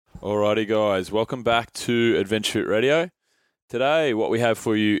Alrighty, guys. Welcome back to Adventure Fit Radio. Today, what we have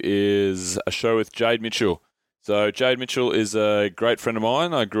for you is a show with Jayde Mitchell. So, Jayde Mitchell is a great friend of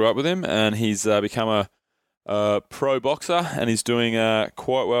mine. I grew up with him, and he's become a pro boxer, and he's doing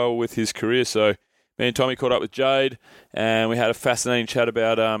quite well with his career. So, me and Tommy caught up with Jayde, and we had a fascinating chat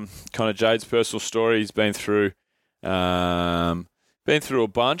about kind of Jayde's personal story. He's been through a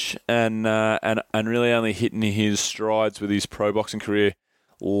bunch, and really only hitting his strides with his pro boxing career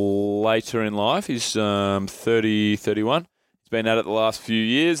later in life. He's 30, 31. He's been at it the last few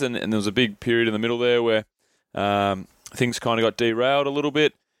years, and there was a big period in the middle there where things kind of got derailed a little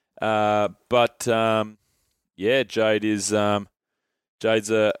bit. Jade's a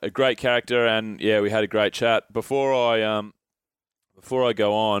great character, and we had a great chat. Before I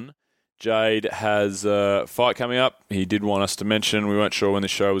go on, Jayde has a fight coming up. He did want us to mention. We weren't sure when the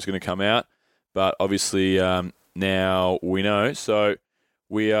show was going to come out, but obviously now we know. So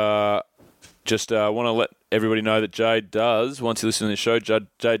we just want to let everybody know that Jayde does, once you listen to the show,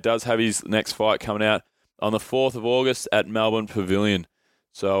 Jayde does have his next fight coming out on the 4th of August at Melbourne Pavilion.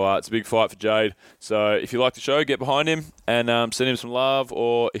 So it's a big fight for Jayde. So if you like the show, get behind him and send him some love.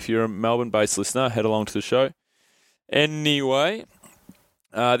 Or if you're a Melbourne-based listener, head along to the show. Anyway,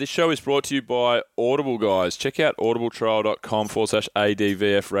 this show is brought to you by Audible, guys. Check out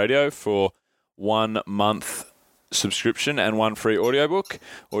audibletrial.com/ADVF radio for 1 month subscription and 1 free audiobook.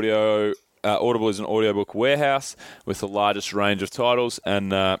 Audible is an audiobook warehouse with the largest range of titles,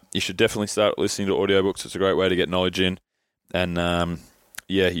 and you should definitely start listening to audiobooks. It's a great way to get knowledge in, and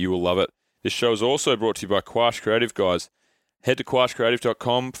you will love it. This show is also brought to you by Quash Creative, guys. Head to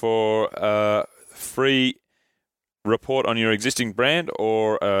quashcreative.com for a free report on your existing brand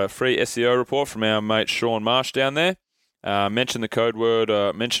or a free SEO report from our mate Sean Marsh down there. Mention the code word,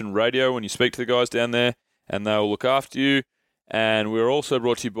 mention radio when you speak to the guys down there, and they'll look after you. And we're also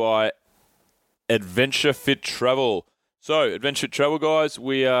brought to you by Adventure Fit Travel. So, Adventure Fit Travel, guys,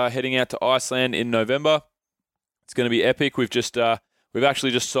 we are heading out to Iceland in November. It's going to be epic. We've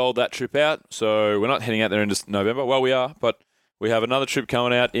actually just sold that trip out, so we're not heading out there in November. Well, we are, but we have another trip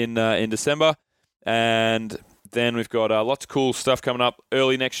coming out in December, and then we've got lots of cool stuff coming up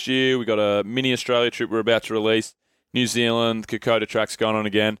early next year. We've got a mini Australia trip we're about to release, New Zealand, Kokoda tracks going on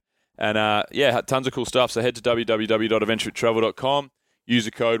again, and tons of cool stuff. So head to www.adventurefittravel.com. Use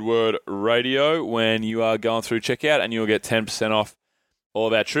the code word radio when you are going through checkout, and you'll get 10% off all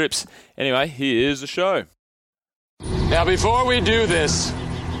of our trips. Anyway, here's the show. Now, before we do this,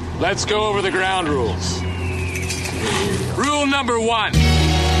 let's go over the ground rules. Rule number 1,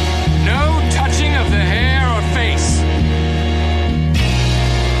 no touching of the hair or face.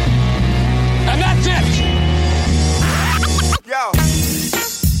 And that's it! Yo!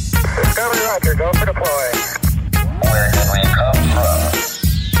 Discovery Roger, go for deploy. Where did we come from?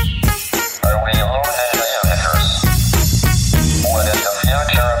 Are we alone in the universe? What is the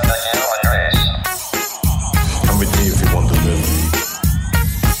future of the human race? Come with me if you want to live.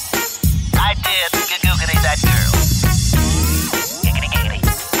 I did googly that girl. Giggity, giggity,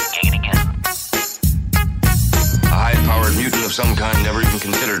 giggity, giggity. A high-powered mutant of some kind never even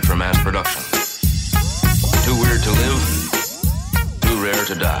considered for mass production. Too weird to live, too rare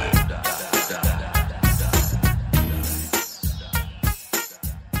to die.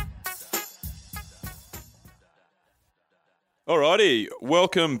 Alrighty,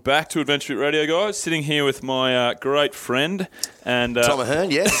 welcome back to Adventure Fit Radio, guys. Sitting here with my great friend and Tom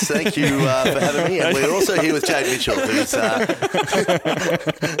Ahern, yes, thank you for having me. And we're also here with Jayde Mitchell, who's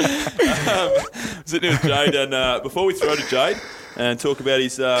sitting here with Jayde. And before we throw to Jayde and talk about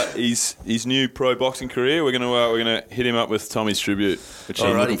his new pro boxing career, we're gonna hit him up with Tommy's tribute, which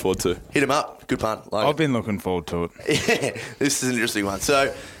I'm looking forward to. Hit him up, good pun. I've been looking forward to it. Yeah, this is an interesting one.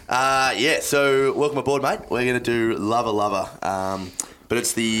 So, so welcome aboard, mate. We're going to do Lover. But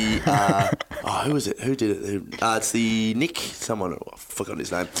it's the, who was it? Who did it? It's the Nick, someone, I've forgotten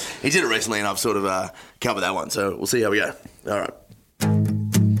his name. He did it recently and I've sort of covered that one. So we'll see how we go. All right.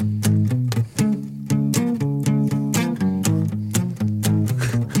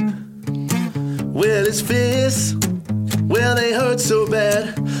 Well, his fists, well, they hurt so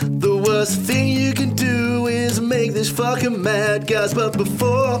bad. The worst thing you can do is make this fucker mad, guys. But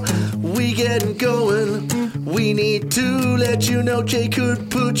before we get going, we need to let you know Jay could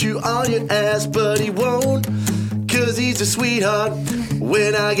put you on your ass, but he won't, 'cause 'cause he's a sweetheart.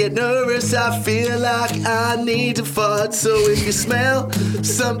 When I get nervous, I feel like I need to fart. So if you smell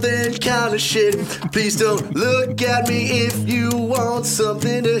something kind of shit, please don't look at me if you want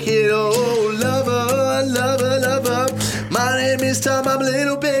something to hit. Oh, lover, lover, lover, my name is Tom, I'm a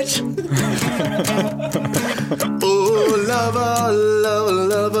little bitch. Oh, lover, lover,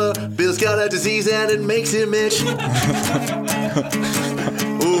 lover, Bill's got a disease and it makes him itch.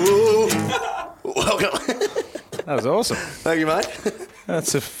 Ooh, welcome. That was awesome. Thank you, mate.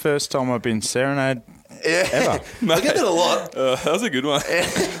 That's the first time I've been serenaded ever. I get that a lot. That was a good one.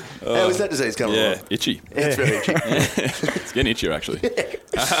 How is that disease coming along? Itchy. It's very itchy. It's getting itchier, actually.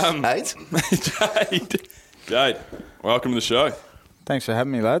 AIDS? Jade, welcome to the show. Thanks for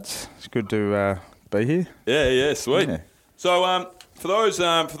having me, lads. It's good to be here. Yeah, sweet. Yeah. So, for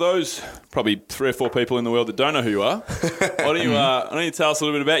those probably 3 or 4 people in the world that don't know who you are, why don't you tell us a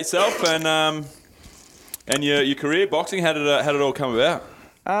little bit about yourself and your career boxing? How did it all come about?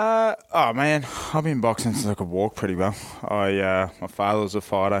 Oh man, I've been boxing since I could walk pretty well. My father was a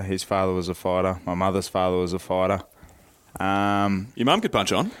fighter. His father was a fighter. My mother's father was a fighter. Your mum could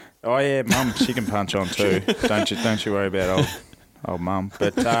punch on. Oh yeah, mum, she can punch on too. Don't you worry about old mum.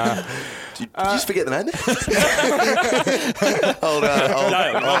 But Did you just forget the name there?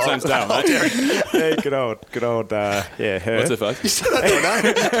 Dale. Mum's name's Dale, mate. yeah, good old, her. What's her face? You still don't know.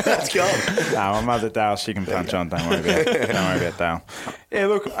 That's gone. No, my mother Dale, she can punch on. Don't worry about Dale. Yeah,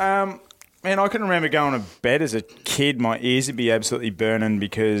 look, man, I can remember going to bed as a kid. My ears would be absolutely burning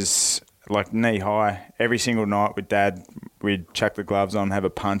because, like, knee high, every single night with Dad, we'd chuck the gloves on, have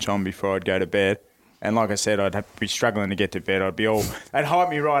a punch on before I'd go to bed. And like I said, I'd have to be struggling to get to bed. They'd hype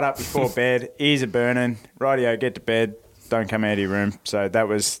me right up before bed. Ears are burning. Rightio, get to bed. Don't come out of your room. So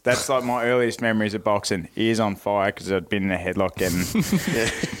that's like my earliest memories of boxing. Ears on fire because I'd been in a headlock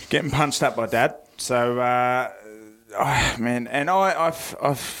getting punched up by Dad. So, man, and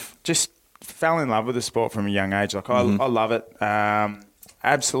I've just fell in love with the sport from a young age. Like I love it.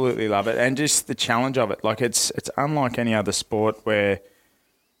 Absolutely love it. And just the challenge of it. Like it's unlike any other sport where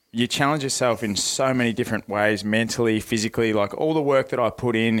you challenge yourself in so many different ways, mentally, physically, like all the work that I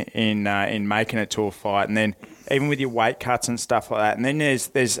put in making it to a fight, and then even with your weight cuts and stuff like that. And then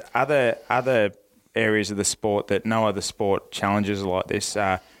there's other areas of the sport that no other sport challenges like this.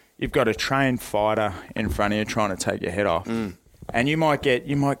 You've got a trained fighter in front of you trying to take your head off, and you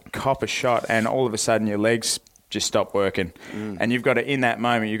might cop a shot, and all of a sudden your legs just stop working, and you've got to, in that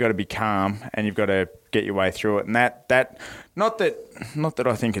moment, you've got to be calm and you've got to get your way through it. And that not that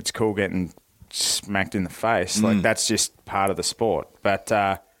I think it's cool getting smacked in the face, like that's just part of the sport, but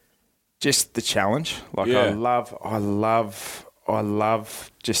just the challenge. Like I love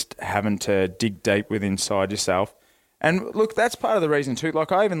just having to dig deep within inside yourself. And look, that's part of the reason too.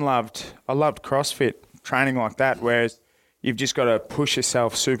 Like I loved CrossFit training like that, whereas you've just got to push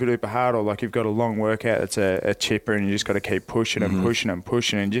yourself super duper hard, or like you've got a long workout that's a chipper and you just got to keep pushing and pushing and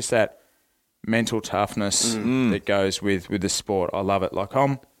pushing, and just that mental toughness that goes with the sport. I love it. Like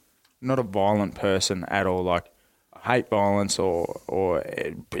I'm not a violent person at all. Like I hate violence or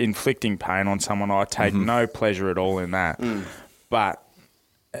inflicting pain on someone. I take no pleasure at all in that. But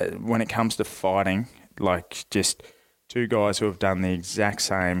when it comes to fighting, like just two guys who have done the exact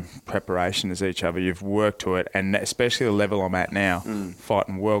same preparation as each other, you've worked to it, and especially the level I'm at now,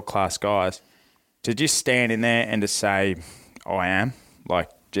 fighting world-class guys, to just stand in there and to say, I am, like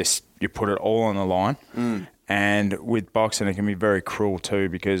just you put it all on the line. And with boxing, it can be very cruel too,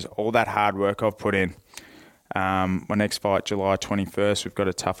 because all that hard work I've put in, my next fight, July 21st, we've got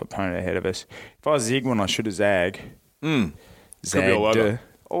a tough opponent ahead of us. If I zig when I should have zagged,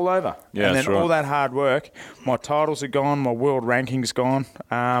 all over. Yeah, and then right. all that hard work, my titles are gone, my world ranking's gone.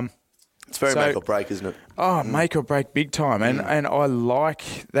 It's very make or break, isn't it? Oh, make or break big time. And I like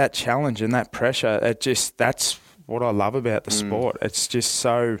that challenge and that pressure. That's what I love about the sport. It's just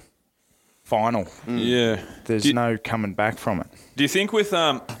so final. Yeah. There's no coming back from it. Do you think with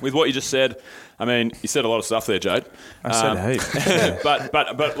what you just said, I mean, you said a lot of stuff there, Jade. I said a heap.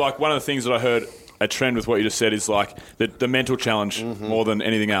 But like one of the things that I heard a trend with what you just said is like the mental challenge more than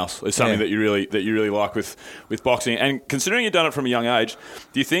anything else is something that you really like with boxing. And considering you've done it from a young age,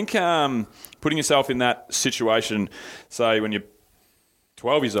 do you think putting yourself in that situation, say when you're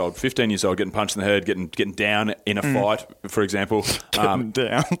 12 years old, 15 years old, getting punched in the head, getting down in a fight, for example. Down. When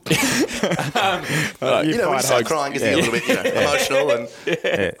you start crying, it's a little bit emotional and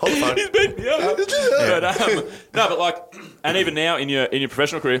hold the phone. He's beat me up. But like, and even now in your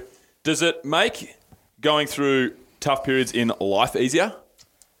professional career, does it make going through tough periods in life easier?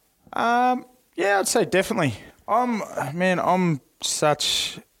 Yeah, I'd say definitely. I'm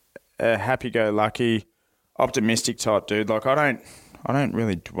such a happy-go-lucky. optimistic type dude. Like I don't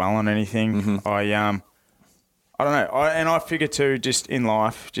really dwell on anything. I don't know. I figure too, just in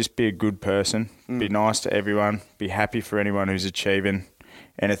life, just be a good person, be nice to everyone, be happy for anyone who's achieving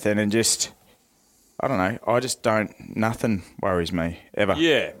anything, and just, I don't know. I just don't. Nothing worries me ever.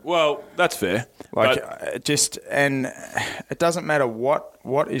 Yeah, well, that's fair. And it doesn't matter what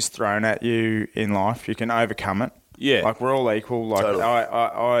is thrown at you in life, you can overcome it. Yeah, like we're all equal. Like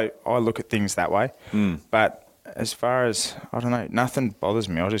totally. I look at things that way. But as far as I don't know, nothing bothers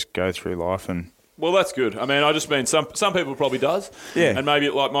me. I just go through life and. Well, that's good. I mean, I just mean some people probably does, and maybe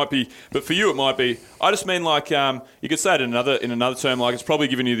it might be, but for you it might be. I just mean you could say it in another term, like it's probably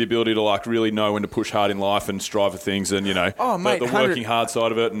giving you the ability to really know when to push hard in life and strive for things, and the working hard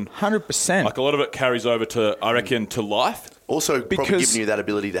side of it, and 100%. Like a lot of it carries over to, I reckon, to life. Also, probably giving you that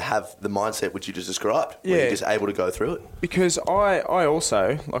ability to have the mindset which you just described, where you're just able to go through it. Because I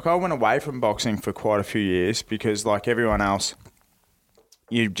also I went away from boxing for quite a few years because like everyone else.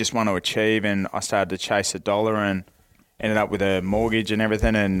 You just want to achieve, and I started to chase $1 and ended up with a mortgage and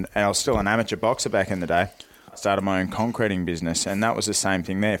everything, and I was still an amateur boxer back in the day. I started my own concreting business, and that was the same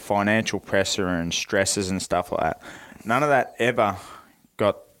thing there, financial pressure and stresses and stuff like that. None of that ever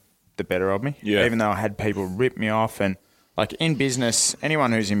got the better of me, even though I had people rip me off. And like in business,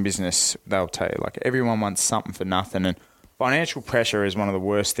 anyone who's in business, they'll tell you, like everyone wants something for nothing, and financial pressure is one of the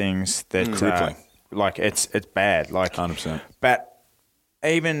worst things that, like it's bad. Like 100%. But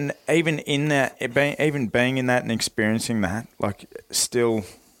even in that, being in that and experiencing that, like still,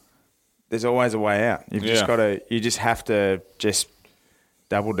 there's always a way out. You just have to just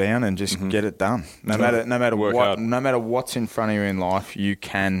double down and just get it done. No matter what's in front of you in life, you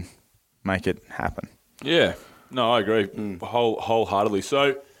can make it happen. Yeah, no, I agree wholeheartedly.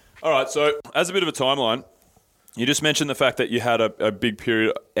 So, all right. So, as a bit of a timeline. You just mentioned the fact that you had a big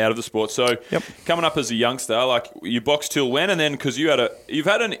period out of the sport. So coming up as a youngster, like you boxed till when? And then because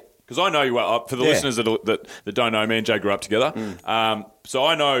because I know you well, for the listeners that don't know, me and Jay grew up together. So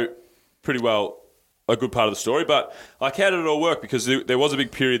I know pretty well a good part of the story. But like, how did it all work? Because there was a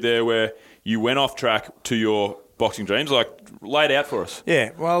big period there where you went off track to your boxing dreams. Like, lay it out for us.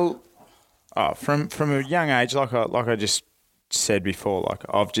 Yeah, well, from a young age, like I just said before, like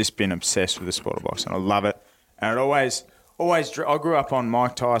I've just been obsessed with the sport of boxing. I love it. And I grew up on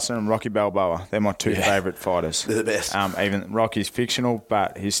Mike Tyson and Rocky Balboa. They're my two favourite fighters. They're the best. Even Rocky's fictional,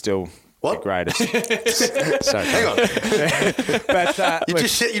 but he's still the greatest. So, hang on. But you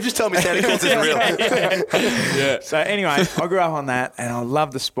just told me Santa Claus isn't real. Yeah. So anyway, I grew up on that, and I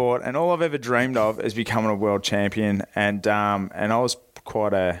love the sport. And all I've ever dreamed of is becoming a world champion. And I was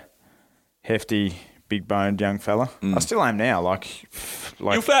quite a hefty, big-boned young fella. I still am now. Like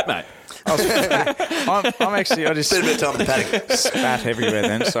you're fat, mate. I'm actually. I just spent a bit of time in the paddock. Spat everywhere.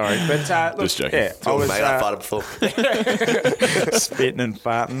 Then sorry, but look, just joking. Yeah, I was fighter before. Spitting and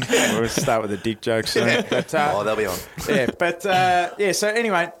farting. We'll start with the dick joke soon. But they'll be on. Yeah, but So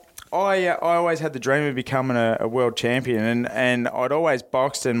anyway, I always had the dream of becoming a world champion, and I'd always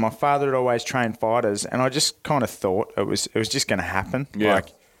boxed, and my father had always trained fighters, and I just kind of thought it was just going to happen. Yeah.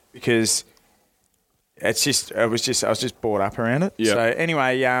 Because I was just brought up around it. Yeah. So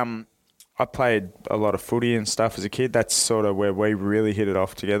anyway, I played a lot of footy and stuff as a kid. That's sort of where we really hit it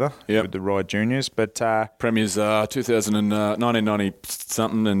off together with the Rye Juniors. But Premiers 1990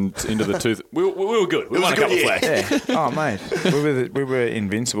 something and into the we were good. We won a couple of flags. Yeah. Oh mate, we were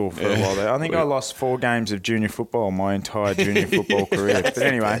invincible for a while there. I think I lost 4 games of junior football my entire junior football career. But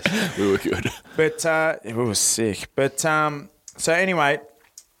anyway, we were good. But we were sick. But so anyway.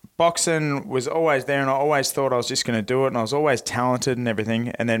 Boxing was always there, and I always thought I was just going to do it, and I was always talented and everything.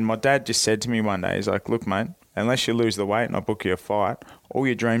 And then my dad just said to me one day, he's like, look, mate, unless you lose the weight and I book you a fight, all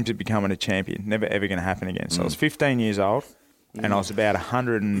your dreams of becoming a champion, never ever going to happen again. So I was 15 years old, and I was about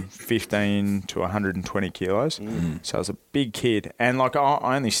 115 to 120 kilos. So I was a big kid. And like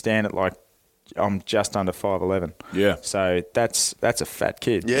I only stand at like, I'm just under 5'11". Yeah. So that's a fat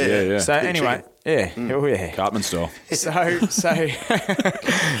kid. Yeah. So Big anyway, chicken. oh yeah. Cartman style. So I was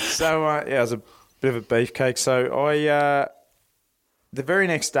a bit of a beefcake. So I, the very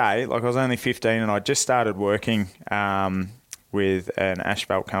next day, like I was only 15 and I just started working with an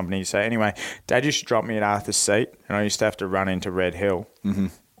asphalt company. So anyway, Dad used to drop me at Arthur's Seat, and I used to have to run into Red Hill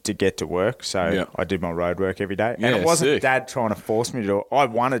to get to work. So I did my road work every day. And it wasn't Dad trying to force me to do it. I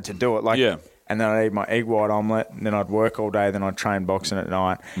wanted to do it. And then I'd eat my egg white omelette, and then I'd work all day, then I'd train boxing at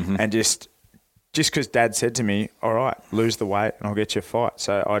night. And just because Dad said to me, all right, lose the weight and I'll get you a fight.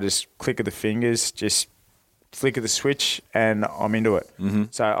 So I just click of the fingers, just flick of the switch, and I'm into it.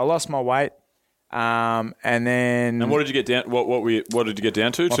 So I lost my weight. And then... And what did you get down? What did you get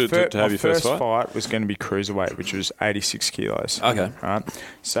down to have your first fight? My first fight was going to be cruiserweight, which was 86 kilos. Okay. Right.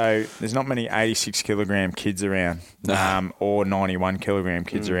 So there's not many 86 kilogram kids around, or 91 kilogram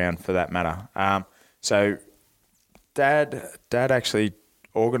kids around for that matter. So Dad actually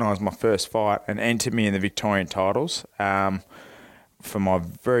organised my first fight and entered me in the Victorian titles. For my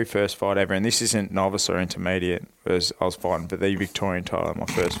very first fight ever, and this isn't novice or intermediate, I was fighting for the Victorian title, my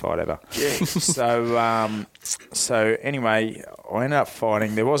first fight ever. Yeah. So anyway, I ended up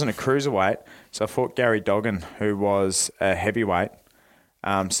fighting. There wasn't a cruiserweight, so I fought Gary Doggan, who was a heavyweight.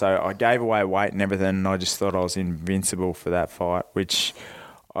 So I gave away weight and everything, and I just thought I was invincible for that fight, which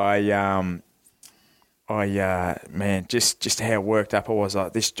man, just how worked up I was,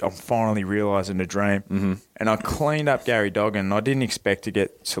 like this. I'm finally realising a dream, and I cleaned up Gary Doggan. I didn't expect to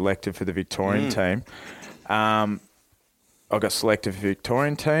get selected for the Victorian team. I got selected for the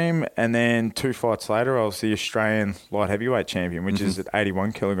Victorian team, and then 2 fights later, I was the Australian light heavyweight champion, which is at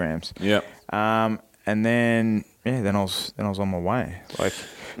 81 kilograms. Yeah. And then I was on my way.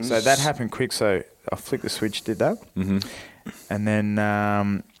 So that happened quick. So I flicked the switch, did that, and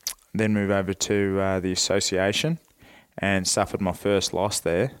then move over to the association and suffered my first loss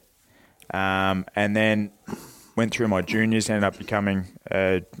there. And then went through my juniors, ended up becoming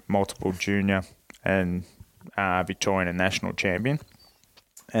a multiple junior and Victorian and national champion.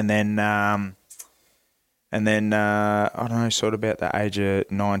 And then I don't know, sort of about the age of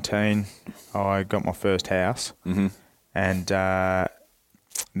 19, I got my first house. And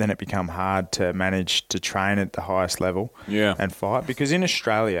then it became hard to manage to train at the highest level and fight, because in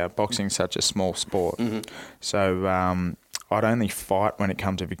Australia, boxing's such a small sport. So I'd only fight when it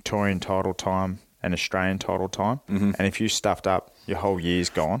comes to Victorian title time and Australian title time. And if you stuffed up, your whole year's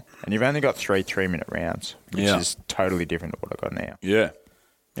gone. And you've only got 3 3-minute rounds, which is totally different to what I got now. Yeah.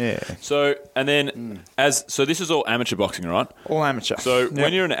 Yeah. So, and then so this is all amateur boxing, right? All amateur. So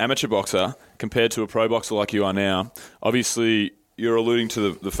when you're an amateur boxer compared to a pro boxer like you are now, obviously you're alluding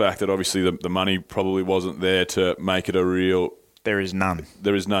to the fact that obviously the money probably wasn't there to make it a real... There is none.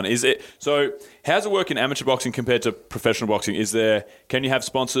 There is none. Is it? So how's it work in amateur boxing compared to professional boxing? Can you have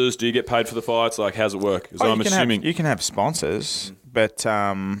sponsors? Do you get paid for the fights? Like, how's it work? Because I'm assuming... You can have sponsors, but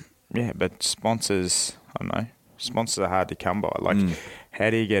sponsors, I don't know, sponsors are hard to come by. Like,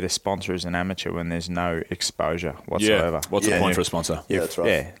 how do you get a sponsor as an amateur when there's no exposure whatsoever? Yeah. What's the point for a sponsor? Yeah, that's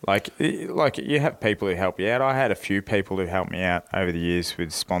right. Yeah, like you have people who help you out. I had a few people who helped me out over the years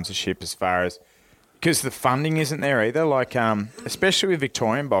with sponsorship, as far as, because the funding isn't there either. Like, especially with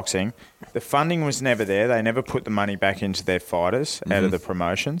Victorian boxing, the funding was never there. They never put the money back into their fighters out of the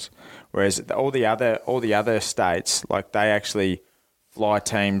promotions. Whereas all the other states, like, they actually fly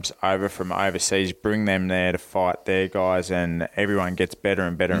teams over from overseas, bring them there to fight their guys, and everyone gets better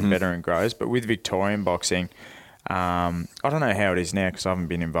and better and better and grows. But with Victorian boxing, I don't know how it is now because I haven't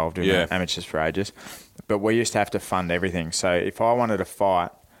been involved in amateurs for ages, but we used to have to fund everything. So if I wanted to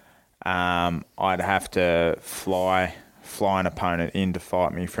fight, I'd have to fly an opponent in to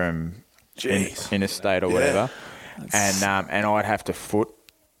fight me from interstate or whatever, and I'd have to foot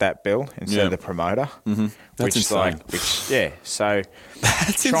that bill instead of the promoter. That's insane. So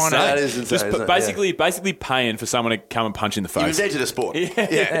that's insane. That is insane. Just basically paying for someone to come and punch in the face. You invented a sport.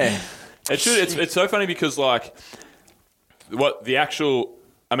 Yeah. It should. It's so funny because, like, what the actual...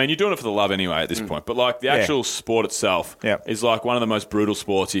 I mean, you're doing it for the love anyway at this point, but, like, the actual sport itself is, like, one of the most brutal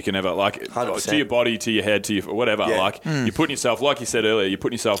sports you can ever, like, 100%. to your body, to your head, to your whatever. Yeah. Like, you're putting yourself, like you said earlier, you're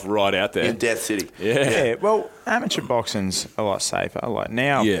putting yourself right out there. In Death City. Yeah. Well, amateur boxing's a lot safer. Like,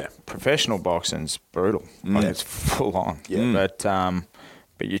 now, professional boxing's brutal. Like, it's full on. Yeah.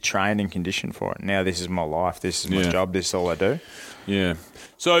 But you're trained and conditioned for it. Now this is my life. This is my job. This is all I do. Yeah.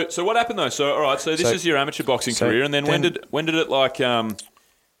 So what happened though? So all right. So this is your amateur boxing career, and then when did it like?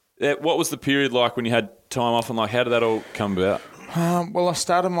 What was the period like when you had time off, and like how did that all come about? Well, I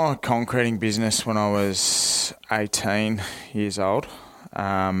started my concreting business when I was 18 years old,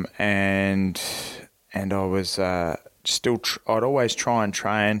 and I was still. I'd always try and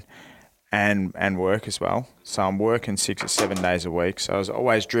train and work as well. So I'm working 6 or 7 days a week. So I was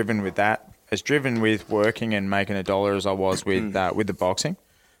always driven with that. As driven with working and making a dollar as I was with the boxing.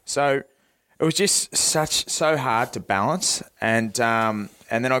 So it was just so hard to balance, and then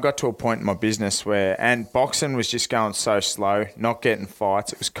I got to a point in my business and boxing was just going so slow, not getting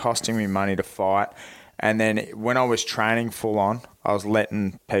fights. It was costing me money to fight, and then when I was training full on, I was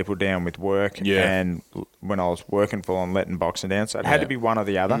letting people down with work, and when I was working full on, letting boxing down. So it had to be one or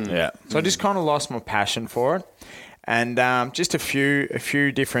the other. So I just kind of lost my passion for it, and just a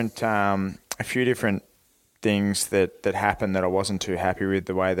few different things that happened that I wasn't too happy with,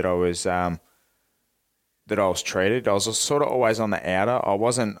 the way that I was that I was treated. I was sort of always on the outer. I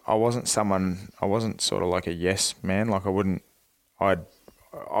wasn't sort of like a yes man. Like I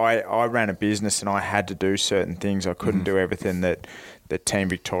ran a business and I had to do certain things. I couldn't do everything that Team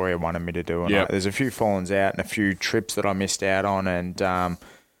Victoria wanted me to do. And there's a few fallings out and a few trips that I missed out on, and I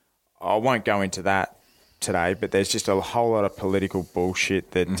won't go into that today, but there's just a whole lot of political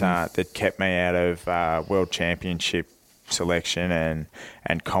bullshit that that kept me out of World Championship selection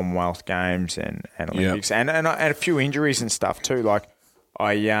and Commonwealth Games and Olympics and a few injuries and stuff too. Like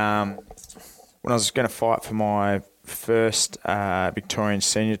when I was going to fight for my first Victorian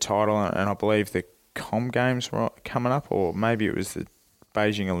senior title, and I believe the Com Games were coming up, or maybe it was the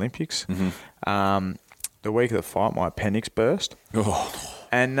Beijing Olympics. The week of the fight, my appendix burst,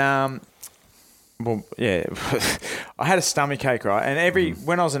 and well, yeah, I had a stomachache, right? And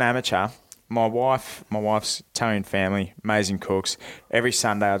when I was an amateur, my wife's Italian family, amazing cooks. Every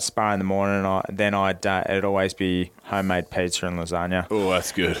Sunday I'd spar in the morning, and it'd always be homemade pizza and lasagna. Oh,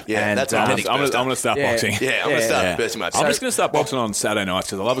 that's good. Yeah, and, that's I'm going to start boxing. Yeah, I'm going to start bursting my I'm just going to start boxing on Saturday nights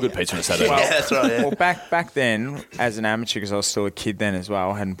because I love a good pizza on a Saturday night. Yeah, that's right. Yeah. Well, back then, as an amateur, because I was still a kid then as well,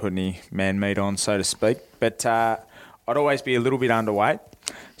 I hadn't put any man meat on, so to speak. But I'd always be a little bit underweight.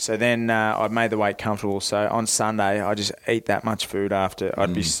 So then I'd made the weight comfortable. So on Sunday, I just eat that much food after.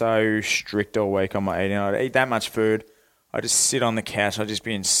 I'd be so strict all week on my eating. I'd eat that much food. I'd just sit on the couch. I'd just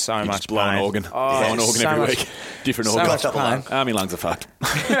be in so much blow pain. an organ. Oh, blow an organ so every much, week. Different so organ. much pain. Army lungs are fucked.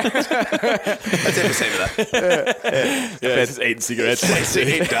 That's 10% of that. Yeah, just eating cigarettes. That's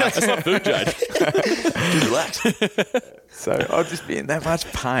not food, Jade. Just relax. So I'd just be in that much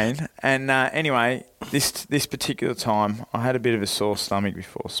pain. And anyway, this particular time, I had a bit of a sore stomach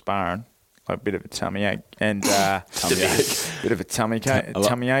before sparring, like a bit of a tummy ache, and bit of a tummy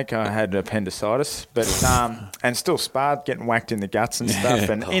ache. I had appendicitis, but and still sparred, getting whacked in the guts and stuff.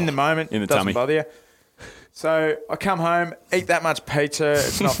 And in the moment, in the it doesn't tummy. bother you. So I come home, eat that much pizza.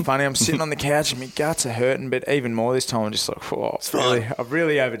 It's not funny. I'm sitting on the couch and my guts are hurting, but even more this time, I'm just like, oh, I've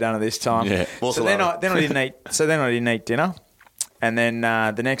really overdone it this time. Yeah. So then I didn't eat. So then I didn't eat dinner, and then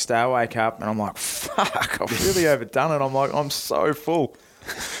the next day I wake up and I'm like, fuck, I've really overdone it. I'm like, I'm so full.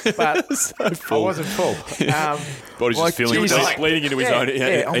 But So full. I wasn't full. Body's like, just feeling Jesus. bleeding into his own. I'm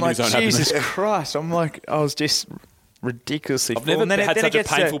into like, his own Jesus happiness. Christ. I'm like, I was just ridiculously I've full. never And then had then such it a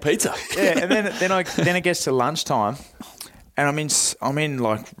gets painful pizza. Yeah, and then it gets to lunchtime, and I'm in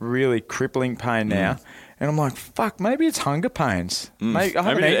like really crippling pain now, and I'm like, fuck, maybe it's hunger pains. Maybe I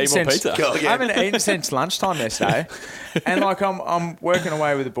haven't Maybe you eaten need to eat more since pizza. I haven't eaten since lunchtime yesterday, and like I'm working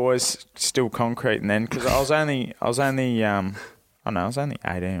away with the boys, still concreting then because I was only 18 or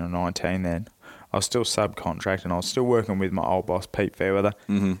 19 then. I was still subcontracting. I was still working with my old boss, Pete Fairweather.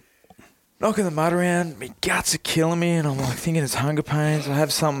 Knocking the mud around, my guts are killing me, and I'm like thinking it's hunger pains. I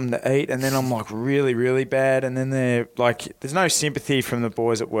have something to eat, and then I'm like really, really bad, and then they're like, there's no sympathy from the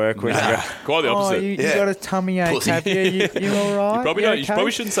boys at work. When they go, Quite the opposite. Oh, you got a tummy ache, Pussy. have you? You all right? You probably, You don't, you okay?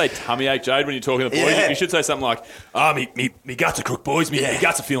 probably shouldn't say tummy ache, Jade, when you're talking to the boys. Yeah. You should say something like, me guts are cooked, boys. Me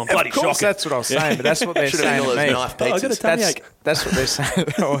guts are feeling bloody Of course, shocking. that's what I was saying, but that's what they're Should have saying been all to me. those knife Oh, I got a pizzas. tummy ache. That's what they're saying.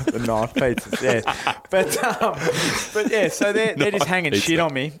 Oh, the knife pizzas, yeah. But yeah, so they're just hanging pizza. shit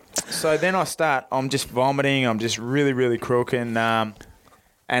on me. So then I'm just vomiting. I'm just really, really crooking.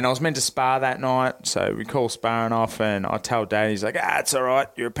 And I was meant to spar that night, so we call sparring off, and I tell Dad, he's like, it's all right.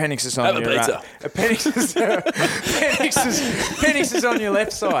 Your appendix is on Have a your pizza. appendix is on your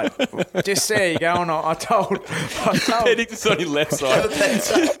left side. Just there you go. And I told Appendix is on your left side.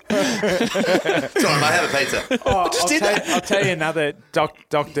 Sorry, I have a pizza. I'll tell you another,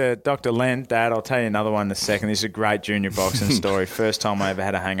 Dr. Len, Dad, I'll tell you another one in a second. This is a great junior boxing story. First time I ever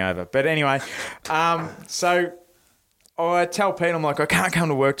had a hangover. But anyway, so I tell Pete, I'm like, I can't come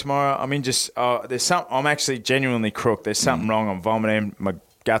to work tomorrow. I mean, I'm actually genuinely crook. There's something wrong. I'm vomiting. My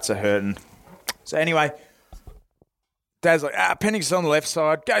guts are hurting. So anyway, Dad's like, appendix is on the left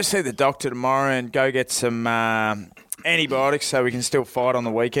side. Go see the doctor tomorrow and go get some antibiotics so we can still fight on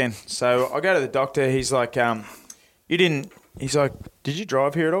the weekend. So I go to the doctor. He's like, he's like, did you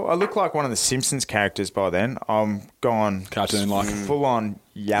drive here at all? I look like one of the Simpsons characters by then. I'm gone Cartoon-like. full on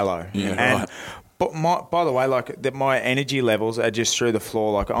yellow. Yeah, and, right. But by the way, like my energy levels are just through the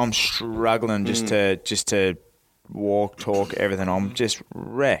floor. Like I'm struggling just to walk, talk, everything. I'm just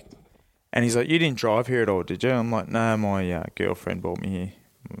wrecked. And he's like, "You didn't drive here at all, did you?" I'm like, "No, my girlfriend brought me here."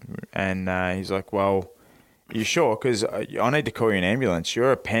 And he's like, "Well, you sure? Because I need to call you an ambulance.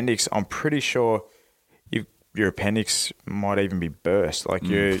 Your appendix, I'm pretty sure your appendix might even be burst. Like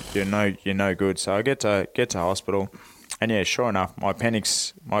you're no good." So I get to hospital. yeah, sure enough, my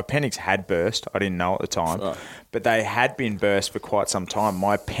appendix had burst. I didn't know at the time, but they had been burst for quite some time.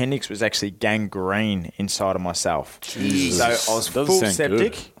 My appendix was actually gangrene inside of myself. Jesus. So I was full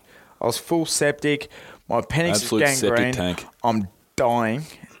septic. Good. I was full septic. My appendix Absolute is gangrene. septic tank. I'm dying.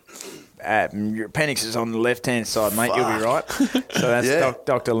 Your appendix is on the left-hand side, mate. You'll be right. So that's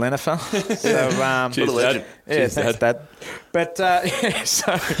Dr. Lenifer. So, Cheers, legend. yeah, Cheers, thanks, Dad. But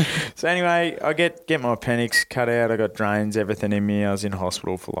so anyway, I get my appendix cut out. I got drains, everything in me. I was in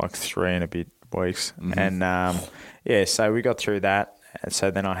hospital for like 3 and a bit weeks, and so we got through that. And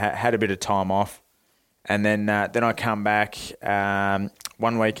so then I had a bit of time off, and then I come back 1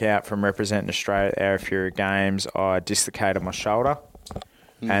 week out from representing Australia at Arafura Games. I dislocated my shoulder.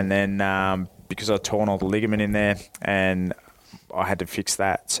 And then because I torn all the ligament in there and I had to fix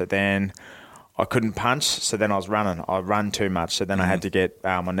that. So then I couldn't punch. So then I was running. I run too much. So then I had to get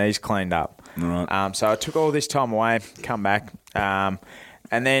my knees cleaned up. Right. So I took all this time away, come back. And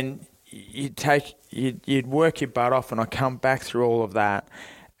then you'd work your butt off and I come back through all of that.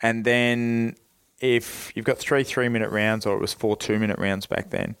 And then if you've got 3 3-minute rounds, or it was 4 2-minute rounds back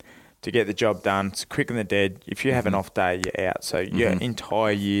then, to get the job done, it's quick and the dead. If you have an off day, you're out. So your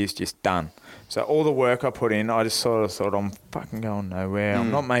entire year's just done. So all the work I put in, I just sort of thought, I'm fucking going nowhere. I'm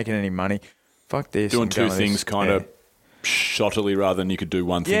not making any money. Fuck this. Doing I'm two going things this. kind of shottily rather than you could do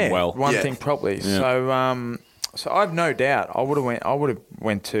one thing well. one thing properly. Yeah. So I've no doubt I would have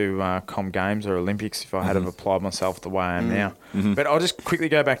went to Com Games or Olympics if I had have applied myself the way I am now. But I'll just quickly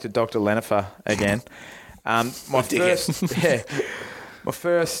go back to Dr. Lenifer again. My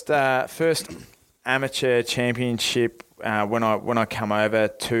first amateur championship when I come over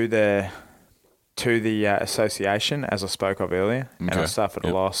to the association, as I spoke of earlier, and I suffered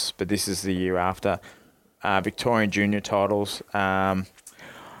a loss. But this is the year after Victorian junior titles.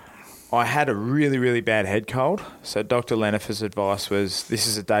 I had a really, really bad head cold. So Dr. Lenifer's advice was, this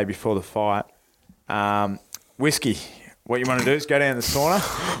is a day before the fight. Whiskey. What you want to do is go down the sauna.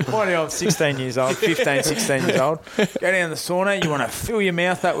 Mind you, I'm 16 years old, 15, 16 years old. Go down the sauna. You want to fill your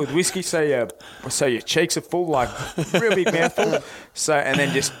mouth up with whiskey so your cheeks are full, like real big mouthful. So and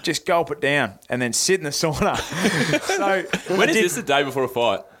then just gulp it down and then sit in the sauna. So When is this? The day before a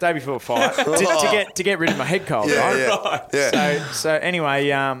fight? Day before a fight to get rid of my head cold, right? Yeah. So anyway,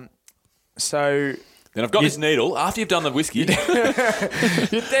 Then I've got this needle. After you've done the whiskey,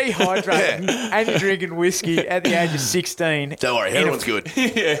 you're dehydrated and you're drinking whiskey at the age of 16. Don't worry, everyone's good.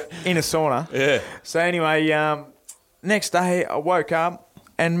 In a sauna. Yeah. So anyway, next day I woke up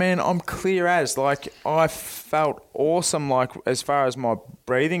and man, I'm clear as. Like I felt awesome. Like as far as my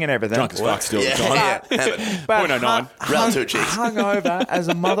breathing and everything. drunk as fuck still at the time. But 0.09. Round 2 cheeks. hungover as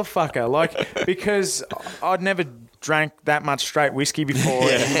a motherfucker. Like because I'd never drank that much straight whiskey before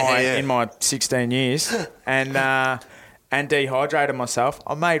in my 16 years, and dehydrated myself.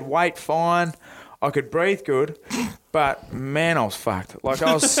 I made weight fine. I could breathe good, but man, I was fucked. Like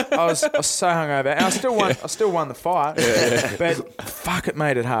I was so hungover, and I still won the fight. But fuck, it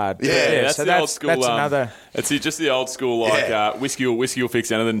made it hard. That's so the old school. That's another. It's just the old school whiskey will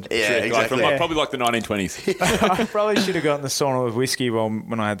fix anything. Trick, like, from probably like the 1920s. I probably should have gotten the sauna with whiskey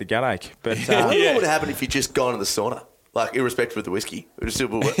when I had the gut ache. But I wonder what would happen if you just gone to the sauna, like irrespective of the whiskey. It would still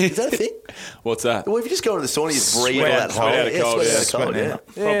work. Is that a thing? What's that? Well, if you just go to the sauna, you breathe Sweat all that out of cold. sweat out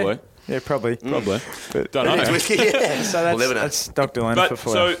of cold. Probably. Yeah, probably. But don't know. It's whiskey, yeah. So We'll that's Dr. Lenifer But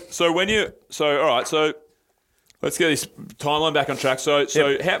for you. all right. So let's get this timeline back on track. So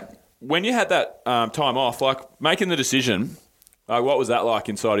when you had that time off, like making the decision, what was that like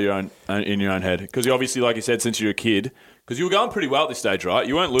inside of your own head? Because you obviously, like you said, since you were a kid, because you were going pretty well at this stage, right?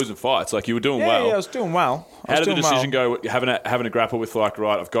 You weren't losing fights, like you were doing well. Yeah, I was doing well. How did the decision go? Having to grapple with like,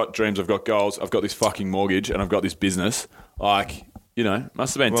 right, I've got dreams, I've got goals, I've got this fucking mortgage, and I've got this business. Like,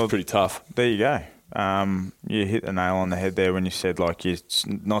 must have been pretty tough. There you go. You hit the nail on the head there when you said like you're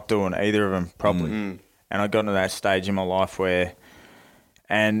not doing either of them properly. And I got to that stage in my life where,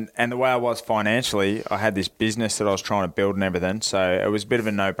 and the way I was financially, I had this business that I was trying to build and everything. So it was a bit of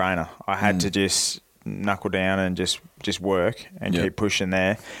a no-brainer. I had to just knuckle down and just work and keep pushing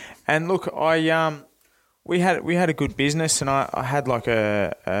there. And look, we had a good business, and I had like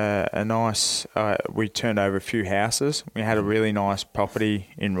a nice. We turned over a few houses. We had a really nice property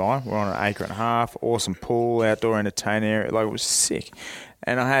in Rye. We're on 1.5 acres, awesome pool, outdoor entertainment area. Like it was sick.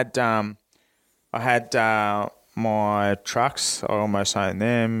 And I had my trucks. I almost owned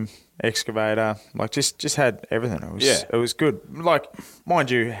them. Excavator, like just had everything. It was good. Like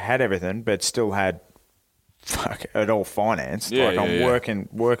mind you, had everything, but still had. Fuck it all financed. I'm working.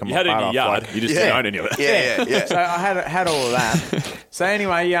 You had it in your yard. You just didn't own any of it. Yeah. So I had all of that. So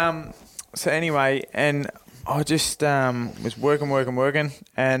anyway, and I just was working,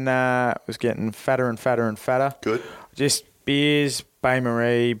 and was getting fatter and fatter and fatter. Good. Just beers, Bay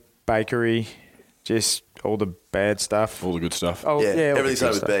Marie, bakery, just all the bad stuff. All the good stuff. Oh, Yeah, all the everything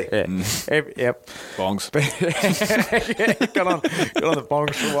good started with stuff. B. Yeah. Yep. Bongs. got on the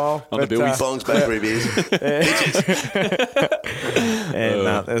bongs for a while. On the billies. Bongs, bakery beers.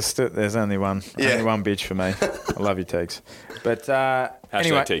 No, there's only one. Yeah. Only one bitch for me. I love you, Teagues. But Hashtag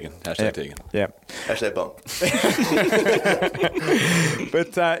anyway, Tegan. Hashtag Tegan. Yeah. Hashtag bong.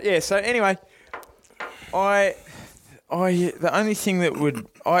 But yeah. So anyway, the only thing that would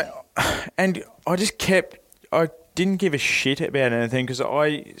I didn't give a shit about anything because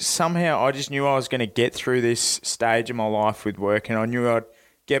I just knew I was going to get through this stage of my life with work, and I knew I'd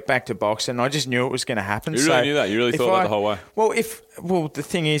get back to boxing. I just knew it was going to happen. You really knew that. You really thought that the whole way. Well, the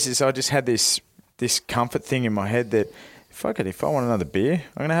thing is I just had this comfort thing in my head that if I want another beer, I'm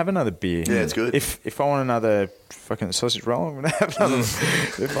going to have another beer. Yeah, it's good. If I want another fucking sausage roll, I'm going to have another.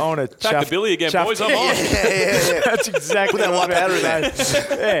 If I want to Back to Billy again, boys. I'm on. Yeah. That's exactly Put that what white I'm powder in about to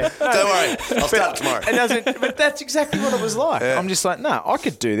say. Yeah. Don't worry. I'll start tomorrow. It doesn't, but that's exactly what it was like. Yeah. I'm just like, no, I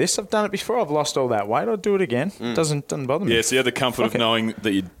could do this. I've done it before. I've lost all that weight. I'll do it again. Doesn't bother me. Yeah, so you had the comfort of knowing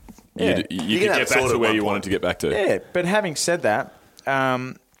that you Yeah. could can get have back sort to at where one you point. wanted to get back to. Yeah, but having said that,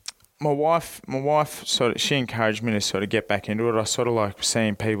 my wife sort of, she encouraged me to sort of get back into it. I sort of like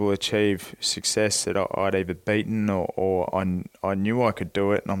seeing people achieve success that I'd either beaten or I knew I could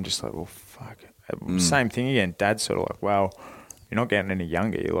do it, and I'm just like, well, fuck. Same thing again. Dad's sort of like, well, you're not getting any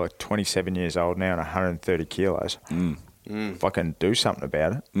younger. You're like 27 years old now and 130 kilos. Fucking do something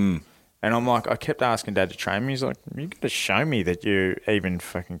about it. And I'm like, I kept asking Dad to train me. He's like, you got to show me that you're even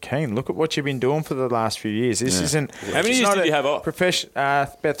fucking keen. Look at what you've been doing for the last few years. This isn't. How many years did you have off? About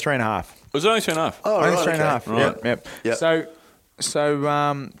 3.5. Was it only 2.5? Oh, Only right. 3.5. Right. Yep. Yep.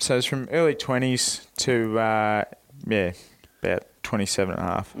 So it's from early 20s to about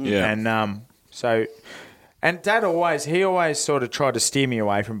 27.5. Yeah. And Dad always sort of tried to steer me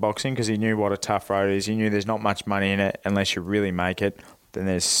away from boxing because he knew what a tough road is. He knew there's not much money in it unless you really make it. Then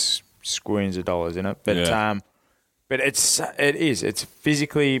there's squillions of dollars in it. But but it's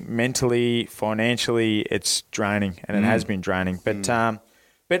physically, mentally, financially, it's draining, and it has been draining.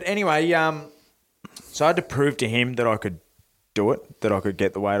 But anyway, so I had to prove to him that I could do it, that I could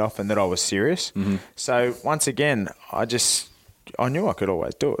get the weight off, and that I was serious. So once again, I knew I could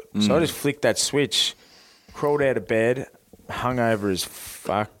always do it. So I just flicked that switch, crawled out of bed, hungover as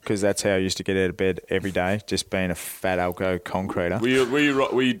fuck, because that's how I used to get out of bed every day, just being a fat alco concreter.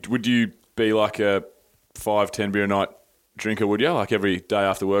 Would you be like a 5-10 beer a night drinker, would you? Like every day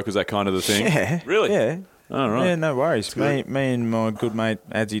after work, was that kind of the thing? Yeah. Really? Yeah. Oh, right. Yeah, no worries. Me and my good mate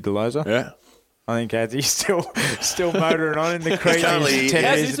Adzi Deloza. Yeah. I think Adzi's still motoring on in the creek. currently- He's 10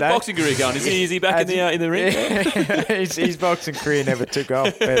 How's years his a day. boxing career going? Is he back in the ring? His boxing career never took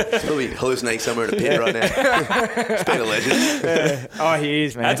off. But, He's probably hallucinating somewhere in a pit right now. He's been a legend. he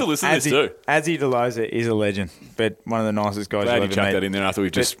is, man. I had to listen to this too. Adzi Deloza is a legend, but one of the nicest guys Glad you'll you ever chucked meet. that in there after we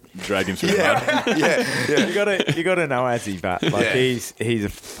just dragged him through the mud. Yeah. You gotta know Adzi, but like Yeah. he's a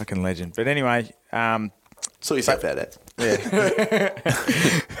fucking legend. But anyway, Sort yourself out, Ed.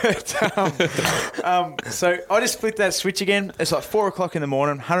 so I just flipped that switch again. It's like 4 o'clock in the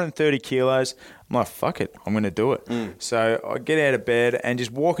morning, 130 kilos. I'm like, fuck it, I'm going to do it. So I get out of bed and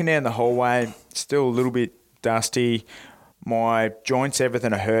just walking down the hallway, still a little bit dusty. My joints,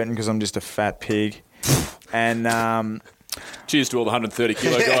 everything are hurting because I'm just a fat pig. And Cheers to all the 130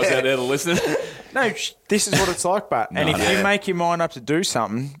 kilo guys out there that are listening. no, this is what it's like, but and if you make your mind up to do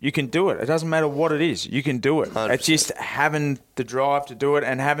something, you can do it. It doesn't matter what it is, you can do it. 100%. It's just having the drive to do it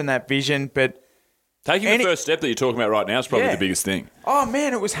and having that vision. But Taking the first step that you're talking about right now is probably Yeah. the biggest thing. oh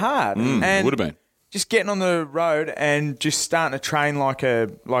man, it was hard. It And would have been. just getting on the road and just starting to train like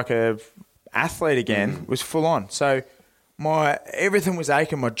a athlete again was full on. So everything was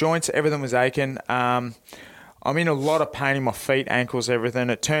aching, my joints, everything was aching. I'm in a lot of pain in my feet, ankles,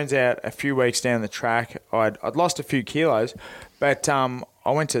 everything. It turns out a few weeks down the track, I'd lost a few kilos, but I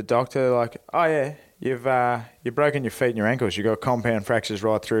went to the doctor like, oh yeah, you've broken your feet and your ankles. You've got compound fractures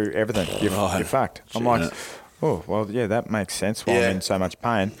right through everything. You're fucked. I'm like, oh, well, yeah, that makes sense why I'm in so much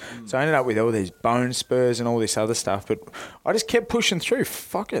pain. So I ended up with all these bone spurs and all this other stuff, but I just kept pushing through.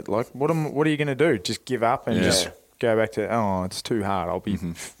 Fuck it. Like, what are you going to do? Just give up and just go back to, oh, it's too hard. I'll be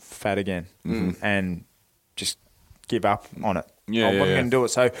fat again. And just give up on it. I wasn't going to do it.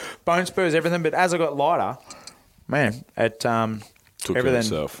 So bone spurs, everything. But as I got lighter, man, it Took care of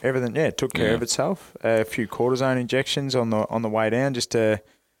itself. Everything, took care of itself. A few cortisone injections on the way down just to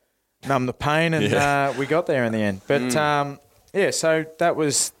numb the pain, and we got there in the end. But so that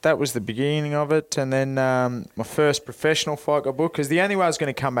was the beginning of it, and then my first professional fight got booked because the only way I was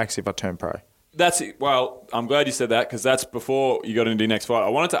going to come back is if I turned pro. That's it. Well, I'm glad you said that because that's before you got into your next fight. I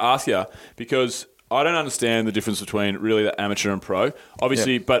wanted to ask you because I don't understand the difference between really the amateur and pro.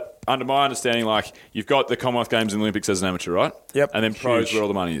 Obviously, but under my understanding, like you've got the Commonwealth Games and Olympics as an amateur, right? Yep. And then pros Huge. where all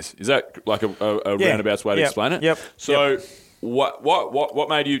the money is. Is that like a roundabout way to explain it? Yep. So what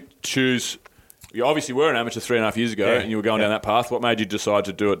made you choose? You obviously were an amateur 3.5 years ago, and you were going down that path. What made you decide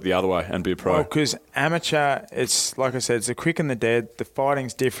to do it the other way and be a pro? Well, because amateur, it's like I said, it's the quick and the dead. The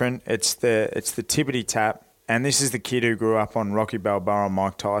fighting's different. It's the tippity tap, and this is the kid who grew up on Rocky Balboa and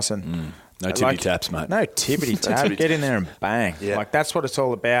Mike Tyson. No tippity taps, mate. No tippity tap. Get in there and bang. Yeah. Like that's what it's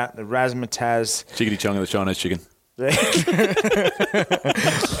all about. The razzmatazz. Chickadee chong of the Chinese chicken. I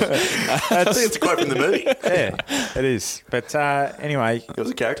think it's a quote from the movie. Yeah, it is. But anyway, It was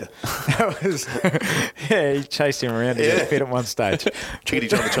a character. that was he chased him around to get fit at one stage. Chickadee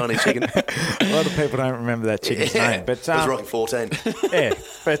John the Chinese chicken. A lot of people don't remember that chicken's name, but it was Rocky 14. yeah,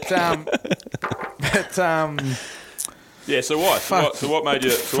 but Yeah, so what? So what made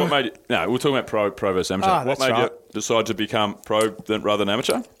you? No, we're talking about pro versus amateur. Oh, What that's made you right. decide to become pro rather than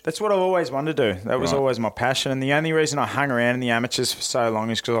amateur? that's what I've always wanted to do. That was Right. always my passion, and the only reason I hung around in the amateurs for so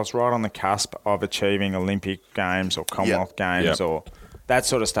long is because I was right on the cusp of achieving Olympic Games or Commonwealth Games Yep. or that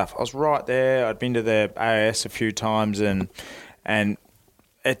sort of stuff. I was right there. I'd been to the AIS a few times, and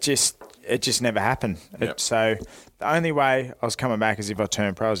it just never happened. Yep. So the only way I was coming back is if I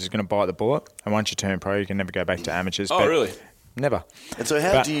turned pro. I was just going to bite the bullet, and once you turn pro, you can never go back to amateurs. Oh, But really? Never. And so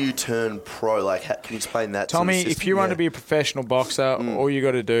how But- do you turn pro? Like, can you explain that? Tommy, sort of if system? you want Yeah. to be a professional boxer, all you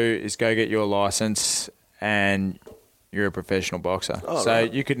got to do is go get your license, and you're a professional boxer. Oh, so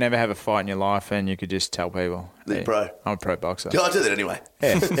right. you could never have a fight in your life, and you could just tell people, That you're "Hey, pro." I'm a pro boxer." Yeah, I do that anyway.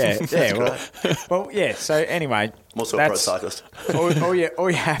 Yeah. Well, yeah. So anyway, I'm also a pro cyclist. all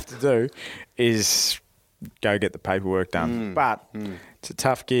you have to do is go get the paperwork done. But it's a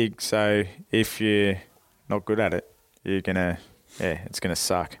tough gig, so if you're not good at it, you're gonna, it's gonna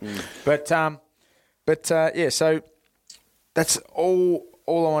suck. But yeah, so that's all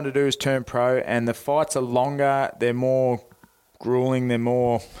I want to do is turn pro, and the fights are longer, they're more grueling, they're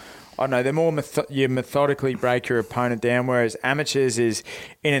more, I don't know, they're more you methodically break your opponent down, whereas amateurs is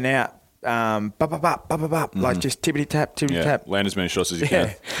in and out, like just tippity tap, tippity tap. Land as many shots as you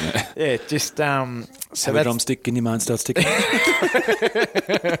can. Yeah, just so Have a that's drumstick and your mind starts ticking.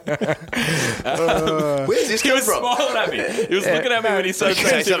 Where's this He coming was from? smiling at me. He was looking at me when he said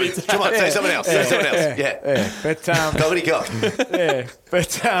Say something. Come on, say something else. Say something else. Yeah. but Goggity cock. yeah,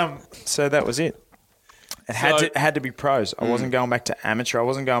 but so that was it. It had to be pros. I wasn't going back to amateur. I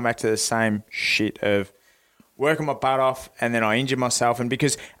wasn't going back to the same shit of working my butt off and then I injured myself. And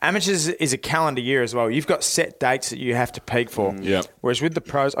because amateurs is a calendar year as well, you've got set dates that you have to peak for. Yep. Whereas with the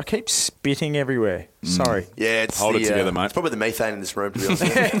pros, I keep spitting everywhere. Sorry. Yeah, it's Hold it together, mate. It's probably the methane in this room, to be honest.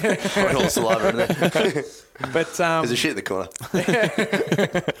 Probably all the saliva in there. But There's a shit in the corner.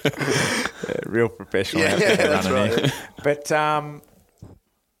 real professional Yeah, outfit that's running right. here. But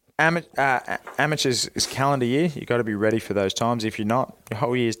amateurs is calendar year. You got to be ready for those times. If you're not, your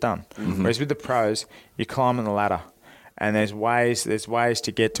whole year's done. Whereas with the pros, you're climbing the ladder, and there's ways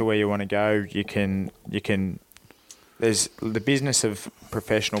to get to where you want to go. You can. There's the business of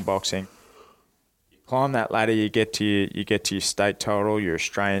professional boxing. You climb that ladder, you get to your state title, your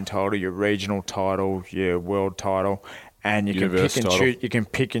Australian title, your regional title, your world title, and you can Universe pick and title. choose. You can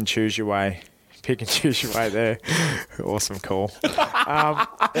pick and choose your way. Pick and choose your way there. Awesome call.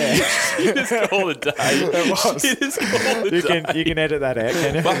 Shit is called a day. It was. Shit is called a day. You can edit that out,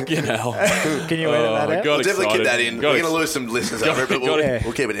 can you? Fucking hell. Can you edit that out? got We'll definitely keep excited. that in. Got We're ex- going to lose some listeners over it, but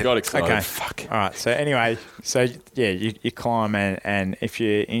we'll keep it in. Got excited. Okay. Fuck. All right. So anyway, you climb and if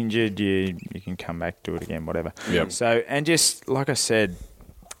you're injured, you can come back, do it again, whatever. Yep. So and just like I said,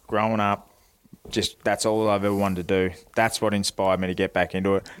 growing up, just that's all I've ever wanted to do. That's what inspired me to get back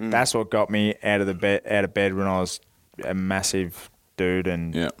into it. That's what got me out of bed when I was a massive dude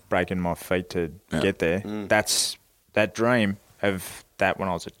and breaking my feet to get there. That's that dream of that when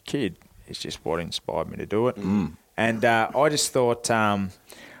I was a kid is just what inspired me to do it. And I just thought I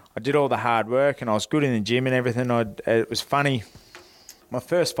did all the hard work and I was good in the gym and everything. It was funny. My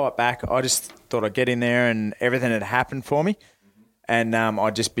first fight back, I just thought I'd get in there and everything had happened for me. And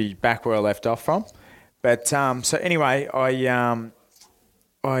I'd just be back where I left off from. But so anyway, I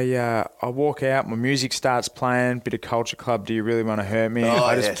walk out, my music starts playing, bit of Culture Club, Do You Really Want to Hurt Me? Oh,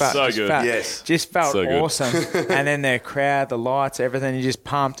 I yes. So good. Just felt So good. awesome. And then the crowd, the lights, everything, you just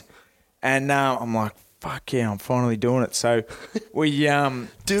pumped. And I'm like, fuck yeah, I'm finally doing it. So we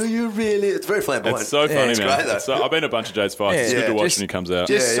Do you really? It's very flamboyant. It's so funny, it's man. great, though. I've been to a bunch of Jayde's fights. It's good to watch when he comes out.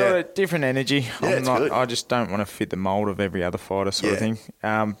 Just sort of different energy. it's good. I just don't want to fit the mould of every other fighter sort of thing.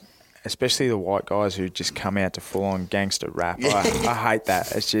 Especially the white guys who just come out to full-on gangster rap. I hate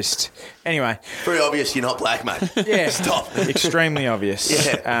that. It's just... Anyway. Very obvious you're not black, mate. Yeah. Stop. Extremely obvious.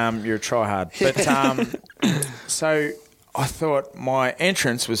 Yeah. You're a try-hard. But, so I thought my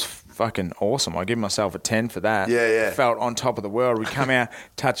entrance was fucking awesome. I give myself a 10 for that. Yeah. Felt on top of the world. We come out,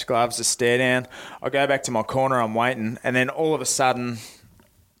 touch gloves, a stare down. I go back to my corner, I'm waiting, and then all of a sudden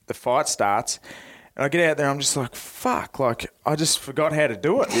the fight starts. And I get out there, I'm just like, fuck, like, I just forgot how to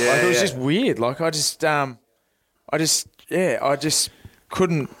do it. Yeah, It was just weird. Like, I just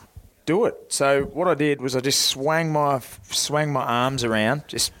couldn't do it. So what I did was I just swung my arms around,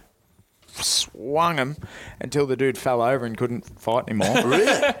 just swung them until the dude fell over and couldn't fight anymore. Really?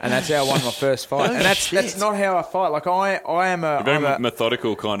 And that's how I won my first fight. And that's not how I fight. Like, I am a... Very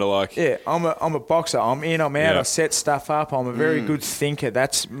methodical, kind of like... Yeah, I'm a boxer. I'm in, I'm out, Yeah. I set stuff up. I'm a very good thinker.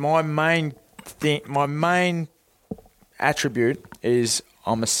 That's my main thing. My main attribute is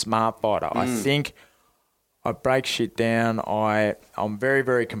I'm a smart fighter. I think, I break shit down. I'm very,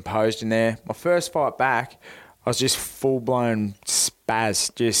 very composed in there. My first fight back, I was just full-blown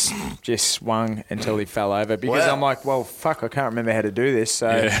spaz, just swung until he fell over because I'm like, well, fuck, I can't remember how to do this,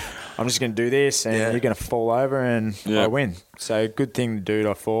 so I'm just going to do this and you're going to fall over and I win. So good thing the dude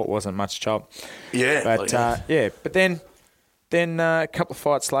I fought wasn't much chop. Yeah. But then a couple of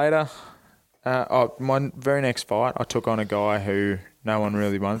fights later, my very next fight, I took on a guy who no one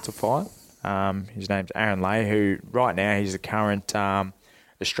really wanted to fight. His name's Aaron Lay, who right now he's the current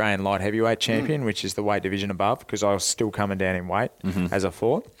Australian light heavyweight champion, which is the weight division above, because I was still coming down in weight as I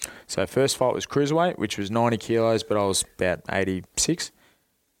fought. So first fight was cruiserweight, which was 90 kilos, but I was about 86.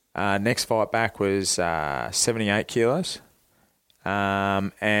 Next fight back was 78 kilos.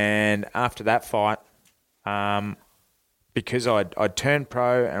 And after that fight, because I'd turned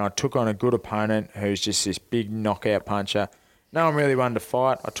pro and I took on a good opponent who's just this big knockout puncher, no one really wanted to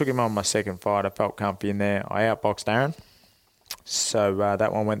fight. I took him on my second fight. I felt comfy in there. I outboxed Aaron. So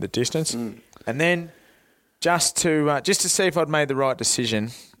that one went the distance. And then just to see if I'd made the right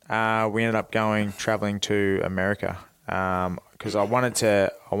decision, we ended up travelling to America because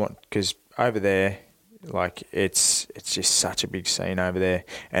because over there, like it's just such a big scene over there,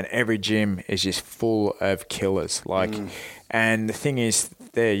 and every gym is just full of killers. And the thing is,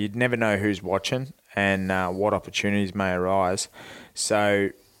 there you'd never know who's watching and what opportunities may arise. So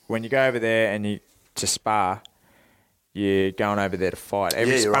when you go over there and to spar, you're going over there to fight.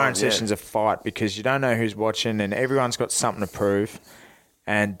 Every sparring session's a fight because you don't know who's watching and everyone's got something to prove.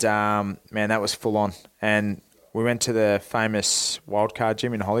 And, man, that was full on. And we went to the famous Wildcard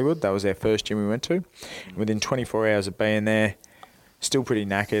gym in Hollywood. That was our first gym we went to. Within 24 hours of being there, still pretty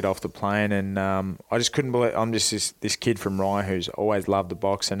knackered off the plane. And I just couldn't believe I'm just this kid from Rye who's always loved the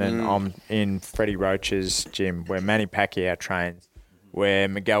boxing. And I'm in Freddie Roach's gym where Manny Pacquiao trains, where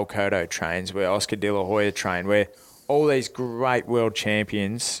Miguel Cotto trains, where Oscar De La Hoya trained, where all these great world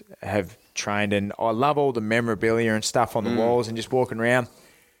champions have trained, and I love all the memorabilia and stuff on the walls and just walking around,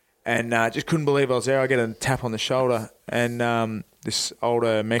 and just couldn't believe I was there. I get a tap on the shoulder, and this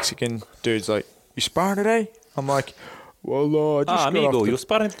older Mexican dude's like, "You sparring today?" I'm like, "Well, I just got amigo, off you're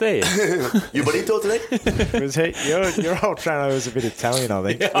sparring today." You bonito today? Was he? Your old trainer was a bit Italian, I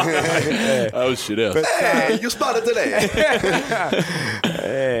think. That was shit out. But, Hey, you spotted today.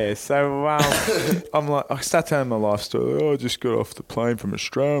 yeah, so I'm like, I start telling my life story. Oh, I just got off the plane from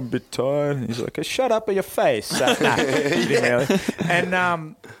Australia, I'm a bit tired. And he's like, shut up or your face. Nah, he didn't really. And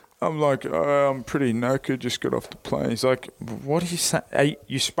I'm like, I'm pretty knackered, just got off the plane. He's like, what are you saying? Are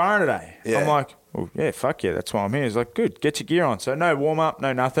you sparring today? Yeah. I'm like, well, yeah, fuck yeah, that's why I'm here. He's like, good, get your gear on. So no warm-up,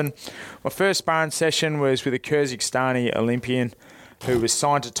 no nothing. My first sparring session was with a Kyrgyzstani Olympian who was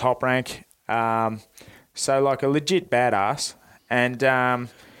signed to Top Rank. So like a legit badass. And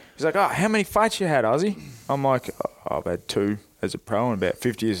he's like, oh, how many fights you had, Ozzy? I'm like, oh, I've had 2 as a pro and about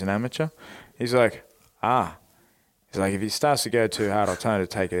 50 as an amateur. He's like, He's like, if he starts to go too hard, I'll tell him to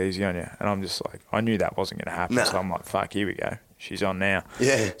take it easy on you. And I'm just like, I knew that wasn't going to happen. Nah. So I'm like, fuck, here we go. She's on now.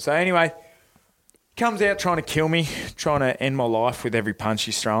 Yeah. So anyway, comes out trying to kill me, trying to end my life with every punch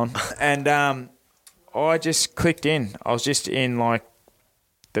he's throwing. And I just clicked in. I was just in like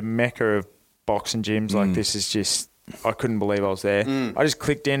the mecca of boxing gyms. Like this is just, I couldn't believe I was there. I just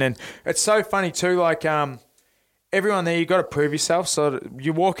clicked in, and it's so funny too. Like everyone there, you got to prove yourself. So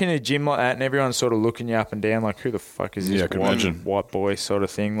you walk in a gym like that, and everyone's sort of looking you up and down, like, who the fuck is this white boy sort of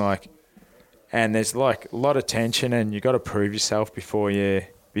thing? Like, and there's like a lot of tension, and you got to prove yourself before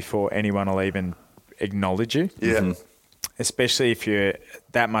anyone will even acknowledge you. Yeah. Especially if you're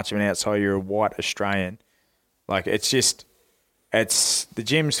that much of an outsider, you're a white Australian. Like, it's the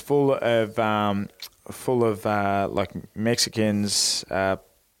gym's full of like Mexicans,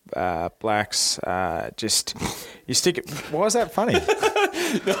 blacks. Just you stick it. Why is that funny? I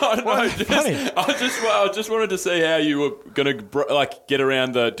just wanted to see how you were going to get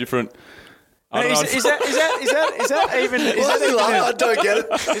around the different. I don't know. Is that even? I don't get it.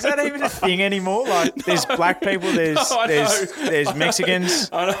 Is that even a thing anymore? Like, there's black people, there's Mexicans.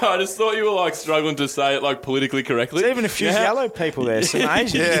 I know. I just thought you were like struggling to say it like politically correctly. There's even a few yellow people there, some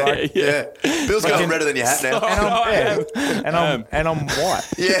Asians. Yeah. Bill's got redder than your hat now. And I'm white.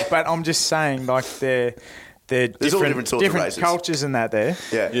 Yeah. But I'm just saying, like, they're There's all different sorts of races. cultures and that there.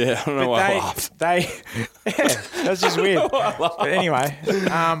 Yeah. I don't know why I laughed. That's just weird. But anyway,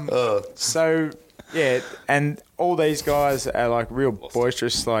 so yeah, and all these guys are like real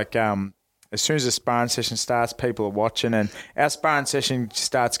boisterous. Like, as soon as the sparring session starts, people are watching, and our sparring session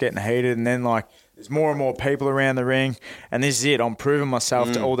starts getting heated, and then like there's more and more people around the ring, and this is it. I'm proving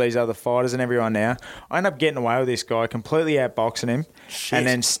myself to all these other fighters and everyone now. I end up getting away with this guy, completely outboxing him, and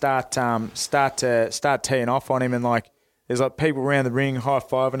then start teeing off on him, and like there's like people around the ring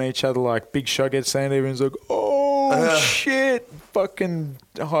high-fiving each other, like Big Shot gets saying, everyone's like, oh shit, fucking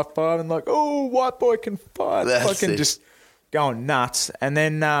high-fiving, like, oh, white boy can fight, fucking just going nuts. And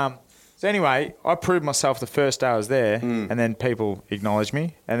then so anyway, I proved myself the first day I was there, and then people acknowledged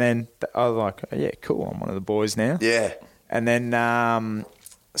me, and then I was like, oh, yeah, cool, I'm one of the boys now. Yeah. And then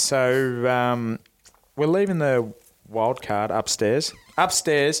we're leaving the wild card upstairs.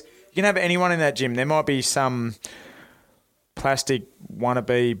 Upstairs, you can have anyone in that gym. There might be some plastic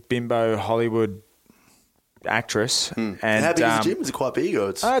wannabe bimbo Hollywood actress. And how big is the gym? Is it quite big? Or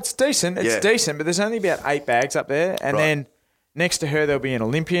it's decent. It's decent, but there's only about 8 bags up there. And then next to her, there'll be an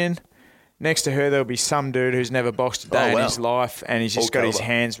Olympian. Next to her, there'll be some dude who's never boxed a day in his life, and he's just got his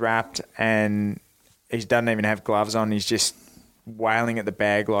hands wrapped, and he doesn't even have gloves on. He's just wailing at the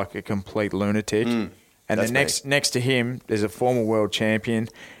bag like a complete lunatic. And then next to him, there's a former world champion,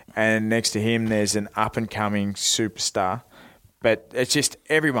 and next to him, there's an up-and-coming superstar. But it's just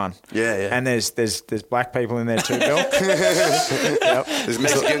everyone. Yeah. And there's black people in there too, Bill. Yep. There's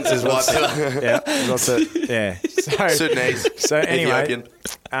Mexicans, there's white people. Yeah. There's lots of, Sudanese. So anyway. Ethiopian.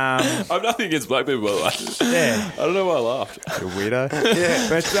 I've nothing against black people, but like, I don't know why I laughed. You're a weirdo. Yeah.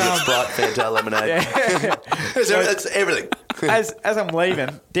 But Sprite, Fanta, lemonade. Yeah. It's everything. As I'm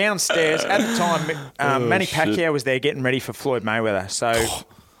leaving, downstairs, at the time, Manny Pacquiao was there getting ready for Floyd Mayweather. So,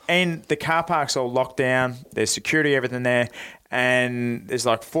 and the car park's all locked down. There's security, everything there. And there's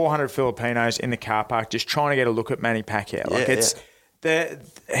like 400 Filipinos in the car park just trying to get a look at Manny Pacquiao. Like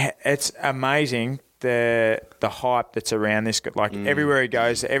it's amazing the hype that's around this. Like everywhere he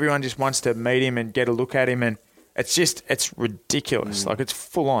goes, everyone just wants to meet him and get a look at him, and it's ridiculous. Like, it's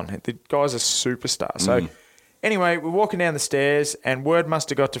full on. The guy's a superstar. So anyway, we're walking down the stairs, and word must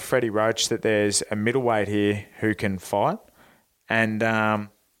have got to Freddie Roach that there's a middleweight here who can fight, and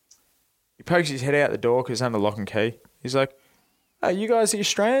he pokes his head out the door because it's under lock and key. He's like, "Oh, you guys are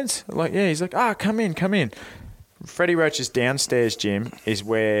Australians?" I'm like, yeah. He's like, come in. Freddie Roach's downstairs gym is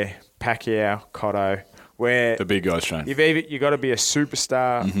where Pacquiao, Cotto, where the big guys train. You got to be a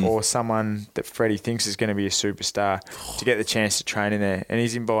superstar or someone that Freddie thinks is going to be a superstar to get the chance to train in there. And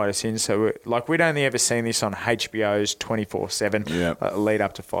he's invited us in. So we'd only ever seen this on HBO's 24/7 lead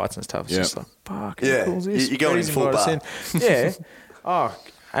up to fights and stuff. It's just like, fuck, how cool is this? You're going in full bar. Yeah. Oh,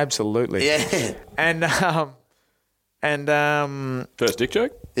 absolutely. Yeah. And first dick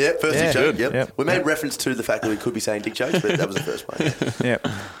joke? Yeah, first dick joke. Good. Yep. We made reference to the fact that we could be saying dick jokes, but that was the first one. Yeah.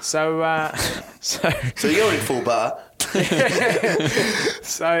 So you're going in full bar.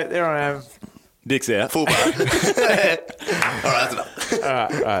 So there I am. Dick's out. Full bar. All right, that's enough. All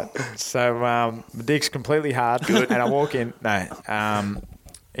right. So the dick's completely hard. Good. And I walk in.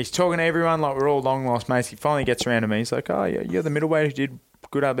 He's talking to everyone like we're all long lost mates. He finally gets around to me. He's like, "Oh, yeah, you're the middleweight who did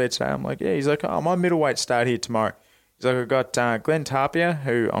good up there today." I'm like, "Yeah." He's like, "Oh, my middleweight start here tomorrow." He's like, "I got Glenn Tapia,"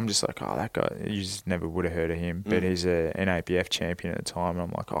 who I'm just like, "Oh, that guy." You just never would have heard of him, but he's an APF champion at the time. And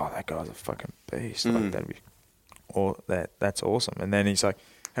I'm like, "Oh, that guy's a fucking beast." Like that's awesome. And then he's like,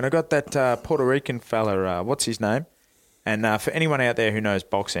 "And I got that Puerto Rican fella. What's his name?" And for anyone out there who knows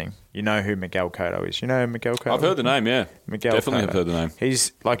boxing, you know who Miguel Cotto is. You know who Miguel Cotto? I've heard the name. Yeah, Miguel definitely Cotto. have heard the name.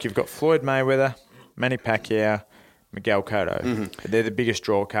 He's like, you've got Floyd Mayweather, Manny Pacquiao, Miguel Cotto. They're the biggest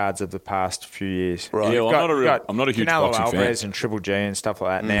draw cards of the past few years. Right. Yeah, well, I'm not a huge Canelo boxing Alvarez fan. and Triple G and stuff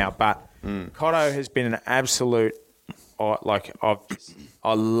like that now, but Cotto has been an absolute. I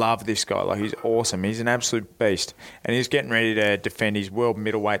love this guy. Like, he's awesome. He's an absolute beast, and he's getting ready to defend his world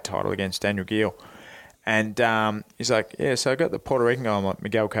middleweight title against Daniel Gill. And he's like, yeah, so I got the Puerto Rican guy. I'm like,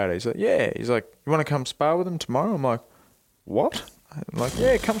 Miguel Cotto. He's like, yeah. He's like, you want to come spar with him tomorrow? I'm like, what? I'm like,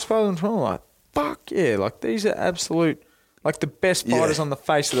 yeah, come spar with him tomorrow. I'm like, fuck yeah. Like, these are absolute, like, the best fighters on the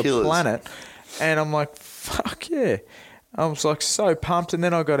face of the planet. And I'm like, fuck yeah. I was like so pumped, and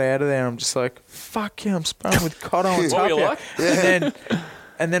then I got out of there and I'm just like, fuck yeah, I'm sparring with Cotto on top. What were you like?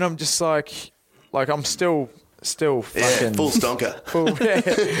 And then I'm just like I'm still fucking full stonker.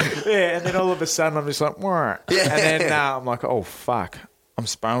 Yeah, and then all of a sudden I'm just like, wah. And then I'm like, oh fuck, I'm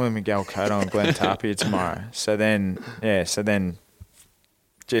sparring with Miguel Cotto and Glenn Tapia tomorrow. So then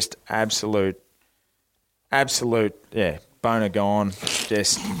just absolute, boner gone,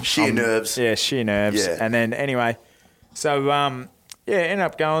 just sheer nerves. Yeah, sheer nerves. Yeah. And then anyway, so ended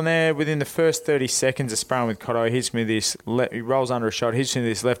up going there within the first 30 seconds of sparring with Cotto. He hits me this, he rolls under a shot, hits me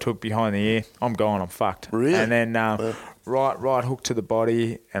this left hook behind the ear. I'm gone, I'm fucked. Really? And then right hook to the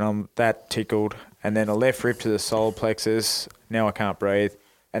body, and I'm that tickled. And then a left rip to the solar plexus. Now I can't breathe.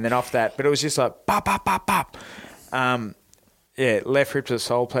 And then off that, but it was just like bop, bop, bop, bop. Left rip to the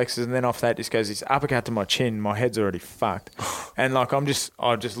solar plexus, and then off that just goes this uppercut to my chin. My head's already fucked. And like I'm just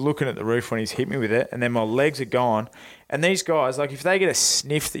looking at the roof when he's hit me with it, and then my legs are gone. And these guys, like, if they get a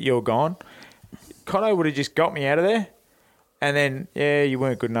sniff that you're gone, Cotto would have just got me out of there. And then, you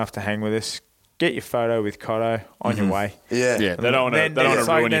weren't good enough to hang with us. Get your photo with Cotto on your way. Yeah, they don't want to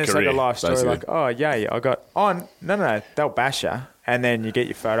ruin your career. It's like a life story, basically. like, oh, yeah, I got on. No, they'll bash you. And then you get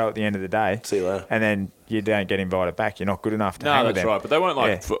your photo at the end of the day. See you later. And then you don't get invited back. You're not good enough to hang with them. No, that's right. But they won't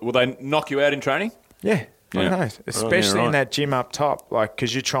will they knock you out in training? Yeah. I know. Especially in that gym up top, like,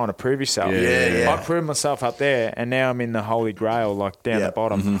 because you're trying to prove yourself. Yeah. I proved myself up there, and now I'm in the Holy Grail, like, down the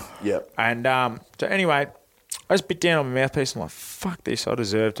bottom. Mm-hmm. Yep. And so anyway, I just bit down on my mouthpiece. I'm like, fuck this. I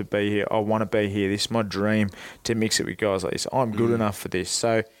deserve to be here. I want to be here. This is my dream to mix it with guys like this. I'm good enough for this.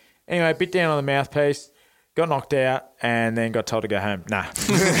 So anyway, bit down on the mouthpiece. Got knocked out and then got told to go home. Nah.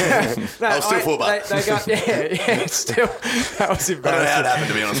 I was still full bar. Still. That was embarrassing. I don't know how it happened,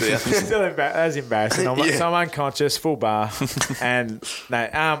 to be honest with you. That was embarrassing. So I'm unconscious, full bar. And they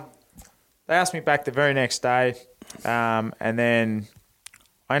asked me back the very next day. And then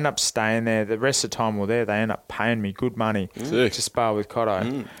I ended up staying there. The rest of the time we were there, they ended up paying me good money to spar with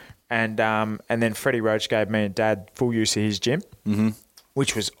Cotto. And then Freddie Roach gave me and Dad full use of his gym,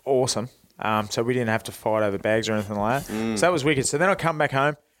 which was awesome. So we didn't have to fight over bags or anything like that. So that was wicked. So then I come back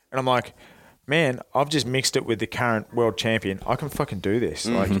home and I'm like, man, I've just mixed it with the current world champion. I can fucking do this.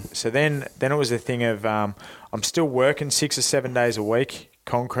 Like, so then it was the thing of I'm still working 6 or 7 days a week,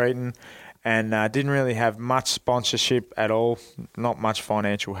 concreting, and didn't really have much sponsorship at all, not much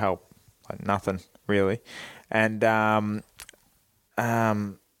financial help, like nothing really. And I'm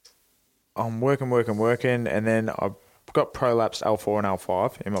working, and then I got prolapsed L4 and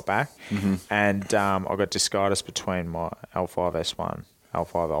L5 in my back, and I got discitis between my L5 S1,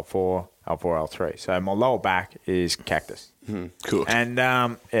 L5 L4, L4 L3. So my lower back is cactus. Cool. And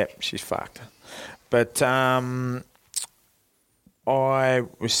she's fucked. But I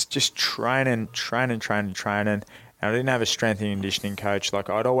was just training, and I didn't have a strength and conditioning coach. Like,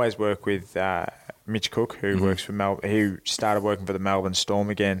 I'd always work with Mitch Cook, who works for who started working for the Melbourne Storm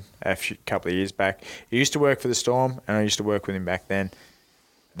again a couple of years back. He used to work for the Storm, and I used to work with him back then.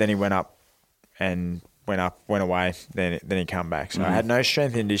 Then he went away. Then he come back. So I had no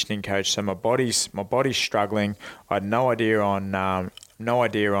strength and conditioning coach. So my body's struggling. I had no idea on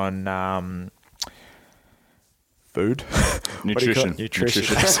food. Nutrition.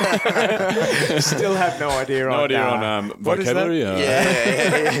 Still have no idea on vocabulary.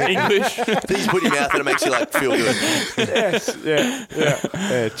 English. Please put your mouth in, it makes you like feel good. Yes.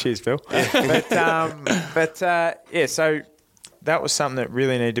 Yeah. Cheers, Phil. So that was something that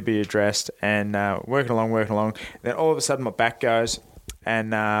really needed to be addressed, and working along. Then all of a sudden my back goes,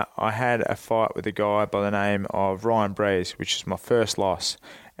 and I had a fight with a guy by the name of Ryan Breeze, which is my first loss.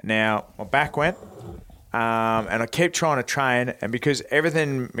 Now my back went. And I keep trying to train, and because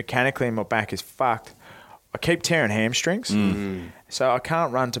everything mechanically in my back is fucked, I keep tearing hamstrings. So I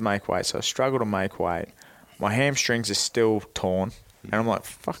can't run to make weight, so I struggle to make weight. My hamstrings are still torn, and I'm like,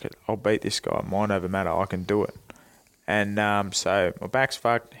 fuck it, I'll beat this guy. Mind over matter, I can do it. And so my back's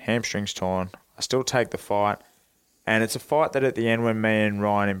fucked, hamstrings torn. I still take the fight, and it's a fight that at the end when me and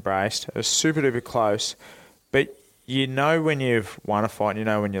Ryan embraced, it was super duper close, but you know when you've won a fight and you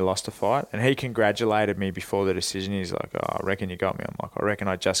know when you lost a fight. And he congratulated me before the decision. He's like, oh, I reckon you got me. I'm like, I reckon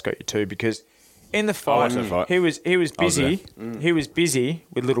I just got you too. Because in the fight, he was busy. He was busy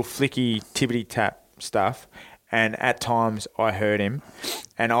with little flicky, tippity-tap stuff. And at times I hurt him.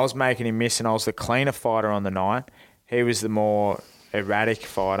 And I was making him miss, and I was the cleaner fighter on the night. He was the more erratic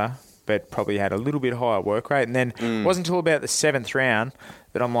fighter. but probably had a little bit higher work rate. And then it wasn't until about the 7th round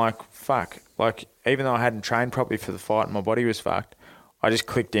that I'm like, fuck. Like, even though I hadn't trained properly for the fight and my body was fucked, I just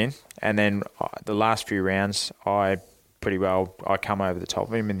clicked in. And then the last few rounds, I come over the top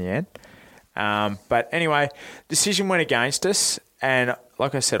of him in the end. But anyway, decision went against us. And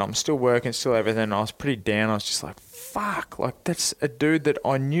like I said, I'm still working, still everything. I was pretty down. I was just like, fuck, like that's a dude that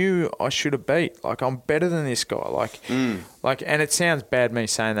I knew I should have beat. Like, I'm better than this guy. Like, and it sounds bad me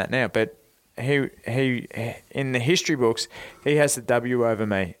saying that now, but he in the history books, he has the W over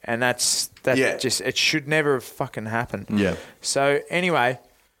me, and just it should never have fucking happened. Yeah. So anyway,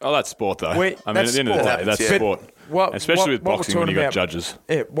 that's sport though. at the end of the day, that's sport. Especially with boxing when you've got judges.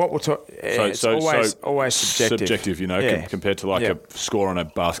 Yeah, what we're talking. It's always subjective. Subjective, compared to a score on a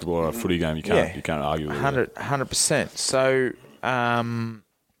basketball or a footy game, you can't argue with it. 100%.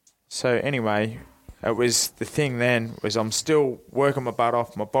 So anyway, it was the thing. Then was I'm still working my butt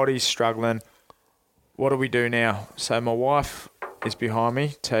off. My body's struggling. What do we do now? So my wife is behind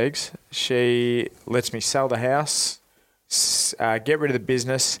me, Teagues. She lets me sell the house, get rid of the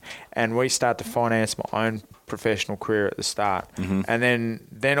business, and we start to finance my own professional career at the start. And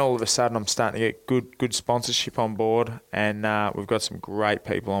then all of a sudden I'm starting to get good sponsorship on board, and we've got some great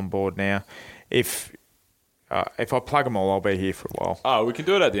people on board now. If I plug them all, I'll be here for a while. Oh, we can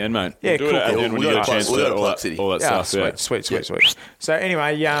do it at the end, mate. Yeah, we'll do it at the end when you get a chance to do all that stuff. Sweet. So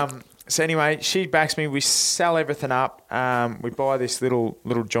anyway, she backs me. We sell everything up. We buy this little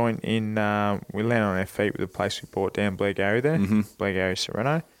joint in. We land on our feet with a place we bought down Blairgowrie there, Blairgowrie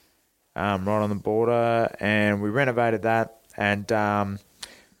Sereno, right on the border, and we renovated that. And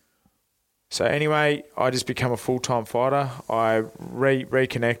so anyway, I just become a full-time fighter. I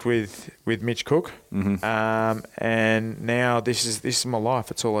reconnect with Mitch Cook, and now this is my life.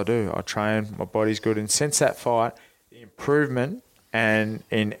 It's all I do. I train. My body's good, and since that fight, the improvement. And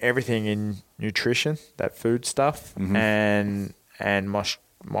in everything, in nutrition, that food stuff, and my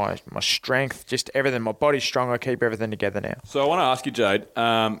strength, just everything. My body's strong. I keep everything together now. So I want to ask you, Jayde.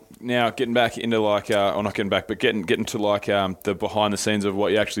 Now getting back into or not getting back, but getting to the behind the scenes of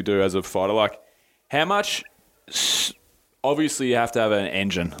what you actually do as a fighter. Like, how much? Obviously, you have to have an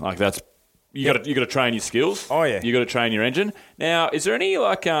engine. Like that's you got to train your skills. Oh yeah, you got to train your engine. Now, is there any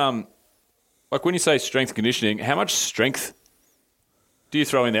like when you say strength conditioning, how much strength do you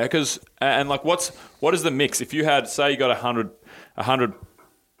throw in there? Because what is the mix? If you had, say, you got 100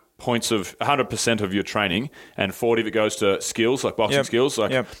 points of 100% of your training, and 40 of it goes to skills, like boxing skills,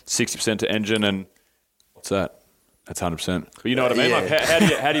 60% to engine, and what's that? That's 100%. But you know what I mean? Yeah.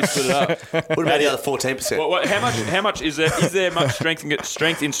 Like, how do you split it up? What about the other 14%? How much is there? Is there much strength in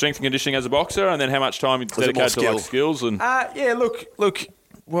strength and conditioning as a boxer, and then how much time you dedicate to like skills and? Look.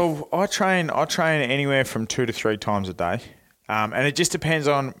 Well, I train anywhere from 2 to 3 times a day. And it just depends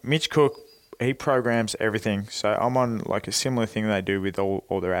on Mitch Cook. He programs everything. So I'm on like a similar thing they do with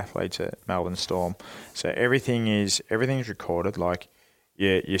all their athletes at Melbourne Storm. So everything's recorded. Like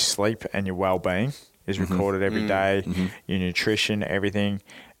your sleep and your well-being is recorded every day. Your nutrition, everything,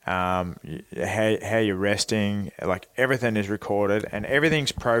 how you're resting, like everything is recorded, and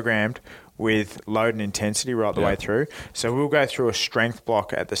everything's programmed with load and intensity right the way through. So we'll go through a strength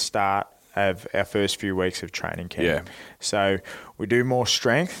block at the start of our first few weeks of training camp. Yeah. So we do more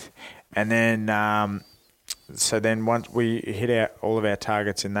strength, and then once we hit all of our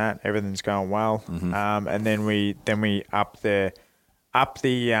targets in that, everything's going well. And then we up the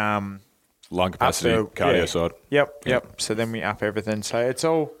lung capacity, cardio side. Yep. So then we up everything. So it's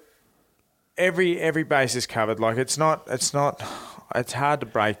all every base is covered. Like it's hard to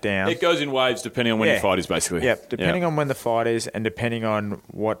break down. It goes in waves depending on when your fight is, basically. Yep. Depending on when the fight is, and depending on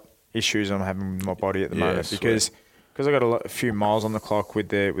what issues I'm having with my body at the moment, because I got a few miles on the clock with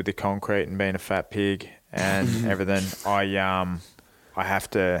the concrete and being a fat pig and everything. I have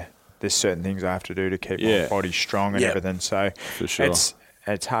to. There's certain things I have to do to keep my body strong and everything. So for sure.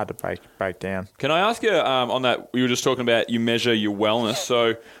 It's hard to break down. Can I ask you on that? You were just talking about you measure your wellness.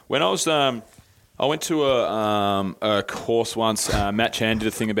 So when I was I went to a course once. Matt Chan did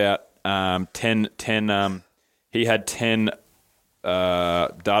a thing about 10. He had 10.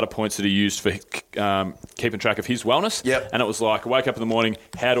 Data points that he used for keeping track of his wellness. And it was like, I wake up in the morning,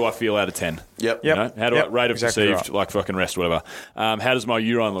 how do I feel out of 10? You know? How do I rate of perceived, like fucking rest, whatever. How does my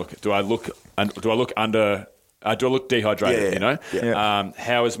urine look? Do I look under? Do I look dehydrated? You know.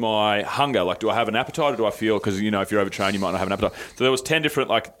 How is my hunger? Like, do I have an appetite, or do I feel? Because if you're overtrained, you might not have an appetite. So there was 10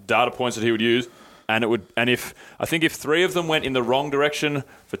 different like data points that he would use. And if 3 of them went in the wrong direction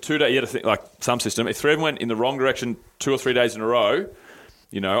for 2 days, you had to think like some system. If 3 of them went in the wrong direction 2 or 3 days in a row,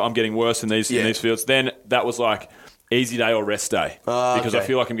 I'm getting worse in these fields. Then that was like easy day or rest day because I okay.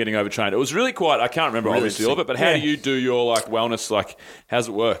 feel like I'm getting overtrained. It was really quite. I can't remember obviously all of it, but how do you do your like wellness? Like, how's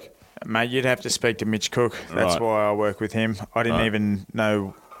it work? Mate, you'd have to speak to Mitch Cook. That's Right. why I work with him. I didn't even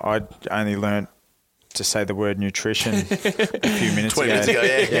know. I only learnt to say the word nutrition a few minutes 20 ago. minutes ago,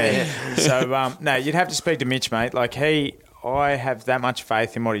 yeah. So, no, you'd have to speak to Mitch, mate. Like, I have that much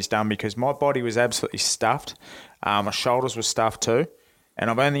faith in what he's done because my body was absolutely stuffed. My shoulders were stuffed too. And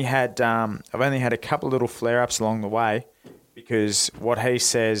I've only had a couple of little flare-ups along the way because what he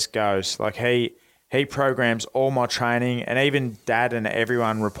says goes. Like, he programs all my training, and even Dad and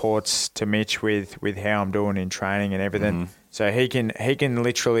everyone reports to Mitch with how I'm doing in training and everything. So he can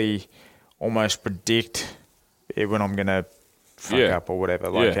literally almost predict when I'm gonna fuck up or whatever.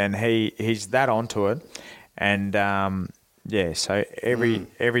 Like, and he's that onto it, and so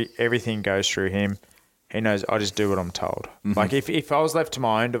everything goes through him. He knows I just do what I'm told. Like if I was left to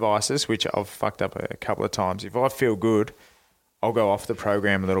my own devices, which I've fucked up a couple of times, if I feel good, I'll go off the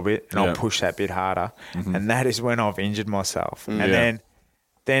program a little bit and I'll push that bit harder. And that is when I've injured myself. And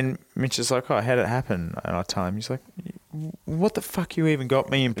then Mitch is like, oh, how did it happen? And I tell him, he's like, what the fuck you even got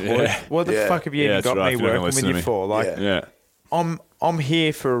me employed? What the fuck have you even got me working with you for? Like, I'm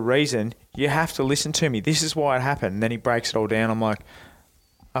here for a reason. You have to listen to me. This is why it happened. And then he breaks it all down. I'm like,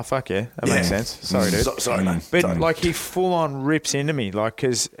 oh, fuck yeah. That makes sense. Sorry, dude. Sorry, mate. But, like, he full-on rips into me, like,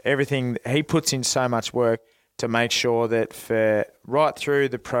 because everything, he puts in so much work to make sure that for right through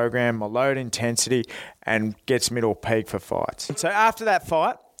the program, my load intensity and gets me to a peak for fights. And so after that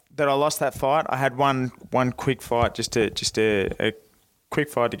fight, that I lost that fight, I had one quick fight, just a quick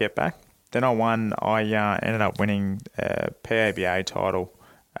fight to get back. Then I won. I ended up winning a PABA title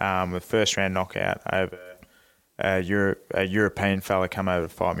with first-round knockout over a European fella come over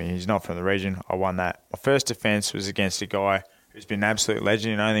to fight me. He's not from the region. I won that. My first defence was against a guy who's been an absolute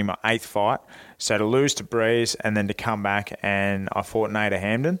legend in only my 8th fight. So to lose to Breeze and then to come back, and I fought Jayde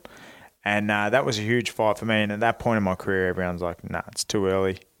Hamden. And that was a huge fight for me. And at that point in my career, everyone's like, nah, it's too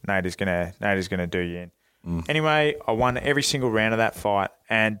early. Jayde's gonna do you in. Anyway, I won every single round of that fight.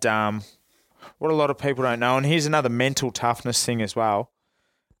 And what a lot of people don't know, and here's another mental toughness thing as well.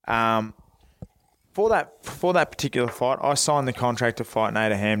 For that particular fight, I signed the contract to fight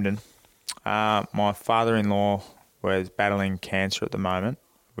Jayde Hamden. My father-in-law was battling cancer at the moment,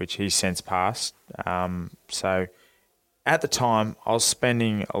 which he's since passed. So at the time, I was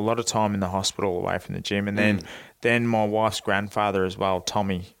spending a lot of time in the hospital away from the gym, and then my wife's grandfather as well,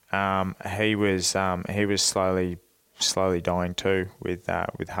 Tommy. He was slowly dying too with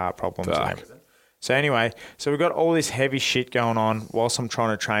heart problems and everything. So anyway, we got all this heavy shit going on whilst I'm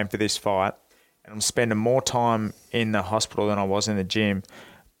trying to train for this fight. And I'm spending more time in the hospital than I was in the gym,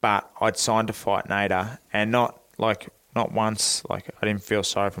 but I'd signed to fight Jayde, and not once. Like, I didn't feel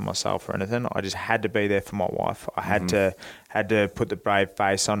sorry for myself or anything. I just had to be there for my wife. I had to put the brave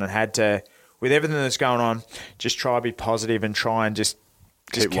face on, and had to, with everything that's going on, just try to be positive and try and just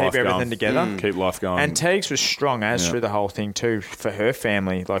keep everything together. Keep life going. And Teagues was strong through the whole thing too for her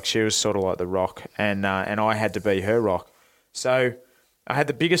family. Like, she was sort of like the rock, and I had to be her rock. So I had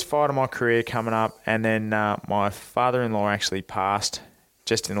the biggest fight of my career coming up, and then my father-in-law actually passed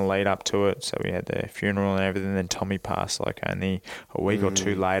just in the lead up to it. So we had the funeral and everything. Then Tommy passed like only a week or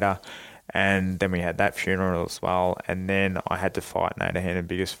two later, and then we had that funeral as well. And then I had to fight Jayde Hamden,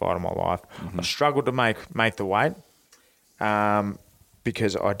 biggest fight of my life. I struggled to make the weight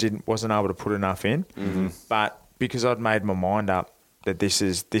because I wasn't able to put enough in, but because I'd made my mind up that this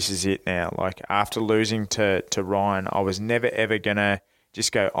is it now. Like, after losing to Ryan, I was never ever gonna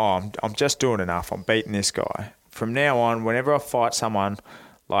just go, oh, I'm just doing enough. I'm beating this guy. From now on, whenever I fight someone,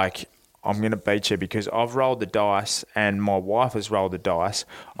 like, I'm going to beat you because I've rolled the dice and my wife has rolled the dice.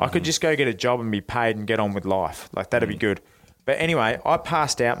 I could just go get a job and be paid and get on with life. Like, that'd be good. But anyway, I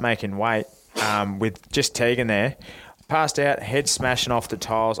passed out making weight with just Tegan there. Passed out, head smashing off the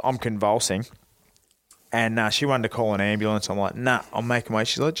tiles. I'm convulsing. And she wanted to call an ambulance. I'm like, nah, I'm making weight.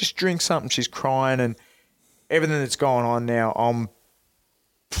 She's like, just drink something. She's crying, and everything that's going on now, I'm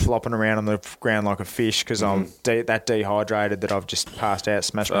flopping around on the ground like a fish because I'm that dehydrated that I've just passed out,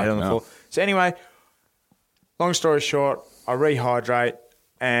 smashed my head on the floor. So anyway, long story short, I rehydrate,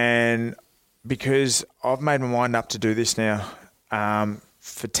 and because I've made my mind up to do this now,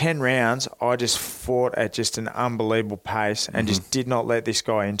 for 10 rounds, I just fought at just an unbelievable pace and just did not let this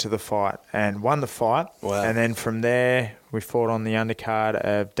guy into the fight, and won the fight. Wow. And then from there, we fought on the undercard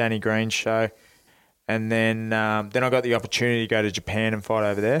of Danny Green's show. And then I got the opportunity to go to Japan and fight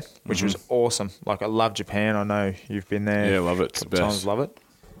over there, which was awesome. Like, I love Japan. I know you've been there. Yeah, love it. It's the best. Sometimes love it.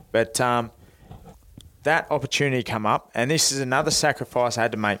 But that opportunity come up, and this is another sacrifice I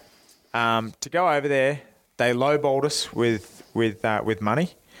had to make. To go over there, they lowballed us with money.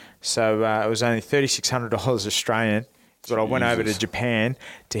 So it was only $3,600 Australian. But I went over to Japan,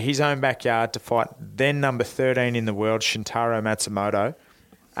 to his own backyard, to fight then number 13 in the world, Shintaro Matsumoto.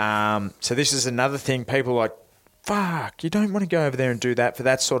 So this is another thing. People are like, fuck, you don't want to go over there and do that for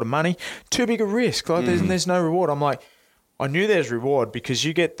that sort of money. Too big a risk. Like there's no reward. I'm like, I knew there's reward because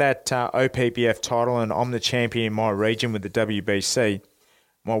you get that OPBF title and I'm the champion in my region with the WBC.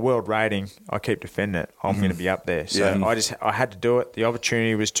 My world rating, I keep defending it. I'm going to be up there. So I had to do it. The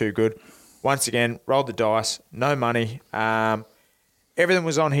opportunity was too good. Once again, rolled the dice, no money. Everything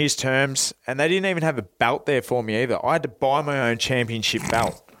was on his terms, and they didn't even have a belt there for me either. I had to buy my own championship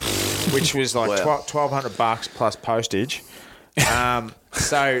belt, which was like $1,200 plus postage.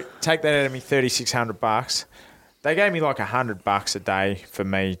 So take that out of me, $3,600. They gave me like $100 a day for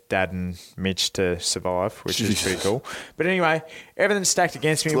me, Dad, and Mitch to survive, which is pretty cool. But anyway, everything's stacked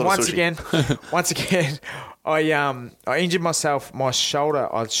against me. Once again, I injured myself, my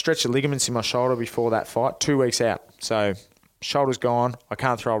shoulder. I stretched the ligaments in my shoulder before that fight, 2 weeks out. So shoulder's gone. I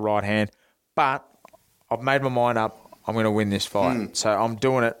can't throw a right hand, but I've made my mind up. I'm going to win this fight. So I'm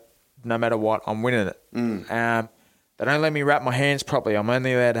doing it no matter what. I'm winning it. They don't let me wrap my hands properly. I'm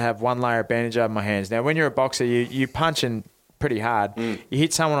only allowed to have one layer of bandage over my hands. Now, when you're a boxer, you punching pretty hard. You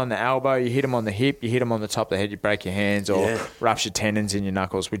hit someone on the elbow, you hit them on the hip, you hit them on the top of the head, you break your hands or rupture tendons in your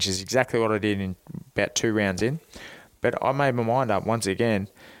knuckles, which is exactly what I did in about 2 rounds in. But I made my mind up once again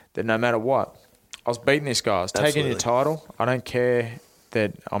that no matter what, I was beating this guy. I was taking your title. I don't care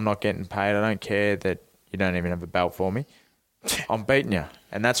that I'm not getting paid. I don't care that you don't even have a belt for me. I'm beating you.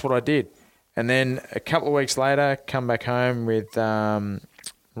 And that's what I did. And then a couple of weeks later, come back home with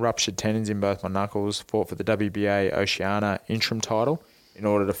ruptured tendons in both my knuckles, fought for the WBA Oceania interim title in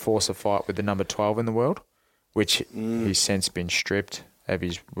order to force a fight with the number 12 in the world, which he's since been stripped of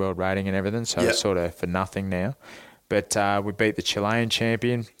his world rating and everything, so it's sort of for nothing now. But we beat the Chilean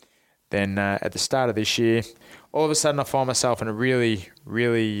champion. Then at the start of this year, all of a sudden I find myself in a really,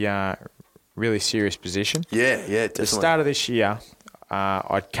 really, really serious position. Yeah, definitely. At the start of this year,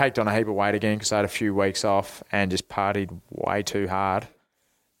 I caked on a heap of weight again because I had a few weeks off and just partied way too hard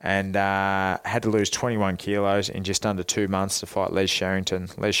and had to lose 21 kilos in just under 2 months to fight Les Sherrington.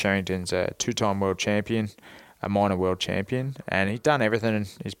 Les Sherrington's a 2-time world champion, a minor world champion, and he's done everything and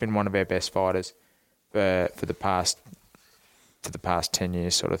he's been one of our best fighters for the past 10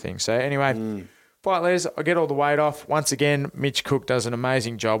 years sort of thing. So anyway, fight Les, I get all the weight off. Once again, Mitch Cook does an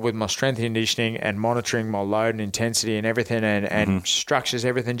amazing job with my strength and conditioning and monitoring my load and intensity and everything and structures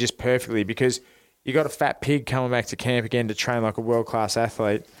everything just perfectly because you got a fat pig coming back to camp again to train like a world-class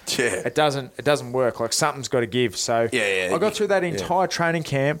athlete. Yeah. It doesn't work. Like something's got to give. So I got through that entire training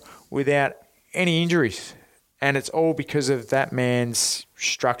camp without any injuries. And it's all because of that man's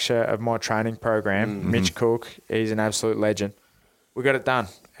structure of my training program. Mitch Cook, he's an absolute legend. We got it done.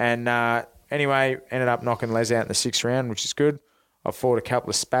 And anyway, ended up knocking Les out in the 6th round, which is good. I fought a couple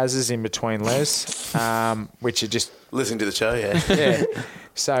of spazzes in between Les, which are just listening to the show. Yeah.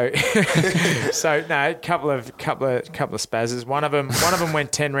 So no, a couple of spazzes. One of them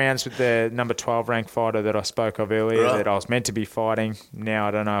went 10 rounds with the number 12 ranked fighter that I spoke of earlier that I was meant to be fighting. Now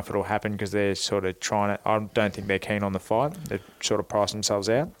I don't know if it'll happen because they're sort of trying to. I don't think they're keen on the fight. They've sort of priced themselves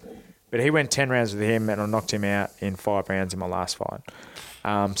out. But he went 10 rounds with him, and I knocked him out in 5 rounds in my last fight.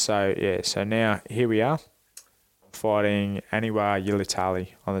 So now here we are, fighting Aniwa Yilitali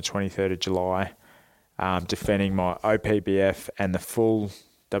on the 23rd of July, defending my OPBF and the full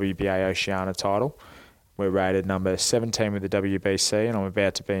WBA Oceania title. We're rated number 17 with the WBC, and I'm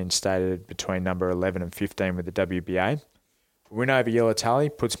about to be instated between number 11 and 15 with the WBA. Win over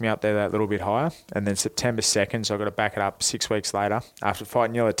Yilitali puts me up there that little bit higher, and then September 2nd, so I've got to back it up 6 weeks later, after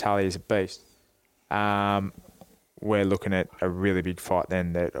fighting Yilitali as a beast. We're looking at a really big fight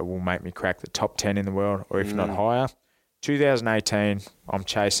then that will make me crack the top 10 in the world, or if not higher. 2018, I'm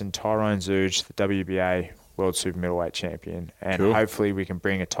chasing Tyrone Zouge, the WBA World Super Middleweight Champion, and hopefully we can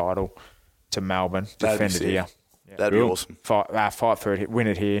bring a title to Melbourne, defend it here. Yeah. That'd be awesome. Fight for it, win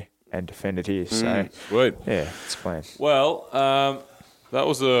it here, and defend it here. So, Sweet. Yeah, it's planned. Well, that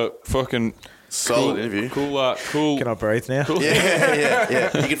was a fucking solid interview. Cool. Can I breathe now? Cool.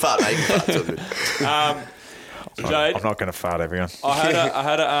 Yeah. You can fart, mate. You can fart. It's all good. Jayde, I'm not going to fart, everyone.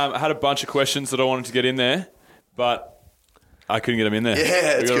 I had a bunch of questions that I wanted to get in there, but I couldn't get them in there.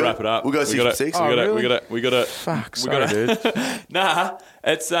 Yeah, we got to wrap it up. We'll go 6 for 6. We got to. Fuck, sorry, dude. Nah,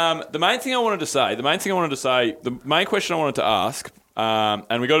 it's the main thing I wanted to say. The main question I wanted to ask,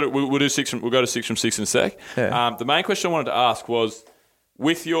 and we'll do 6. We'll go to 6 from 6 in a sec. Yeah. The main question I wanted to ask was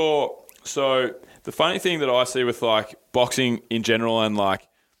with your. So the funny thing that I see with like boxing in general and like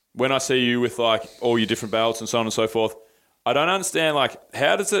when I see you with like all your different belts and so on and so forth, I don't understand, like,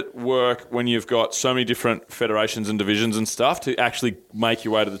 how does it work when you've got so many different federations and divisions and stuff to actually make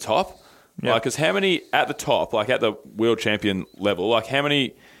your way to the top? Yeah. Like, because how many at the top, like at the world champion level, like how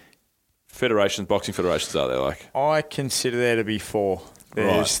many boxing federations are there? Like, I consider there to be 4.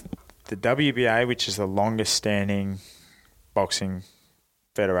 There's the WBA, which is the longest standing boxing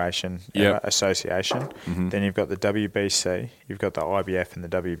federation association. Mm-hmm. Then you've got the WBC, you've got the IBF and the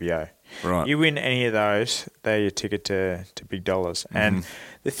WBO. Right. You win any of those, they're your ticket to big dollars. Mm-hmm. And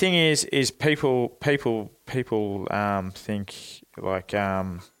the thing is people think like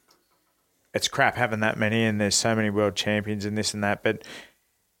it's crap having that many and there's so many world champions and this and that. But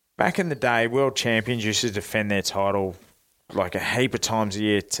back in the day, world champions used to defend their title like a heap of times a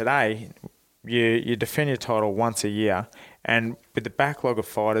year. Today, you defend your title once a year, and with the backlog of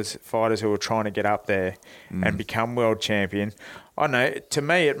fighters who are trying to get up there and become world champion, I don't know, to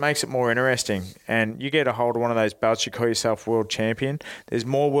me it makes it more interesting. And you get a hold of one of those belts, you call yourself world champion, there's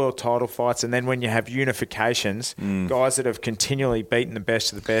more world title fights, and then when you have unifications, guys that have continually beaten the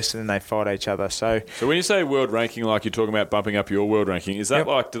best of the best, and then they fight each other. So when you say world ranking, like you're talking about bumping up your world ranking, is that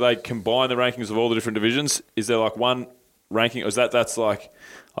like, do they combine the rankings of all the different divisions? Is there like one ranking, or is that's like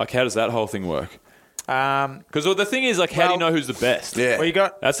how does that whole thing work? Because the thing is, like, how do you know who's the best? Yeah.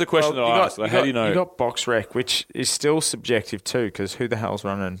 Well, that's the question that I ask. Like, how do you know? You got box rec, which is still subjective too, because who the hell's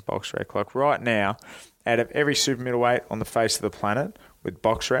running box rec? Like right now, out of every super middleweight on the face of the planet with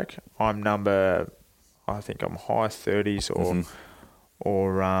box rec, I think I'm high 30s or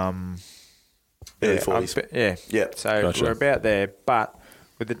early 40s. Yeah. So Gotcha. we're about there. But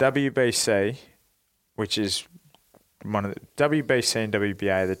with the WBC, which is one of the WBC and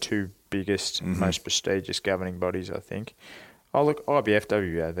WBA, the two biggest, most prestigious governing bodies, I think. Oh, look, IBF,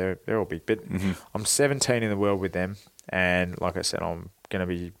 WBA, they're all big. But I'm 17 in the world with them. And like I said, I'm going to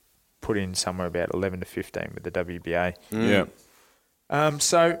be put in somewhere about 11 to 15 with the WBA. Yeah.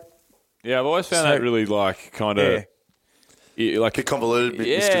 Yeah, I've always found that really like kind of like A bit convoluted, a bit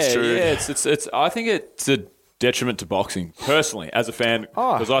yeah. misconstrued. It's. I think it's a detriment to boxing personally as a fan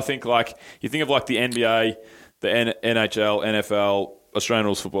because I think like you think of like the NBA, the NHL, NFL, Australian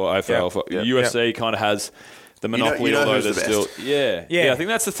rules football, AFL, UFC kind of has the monopoly, know although who's there's the still best. I think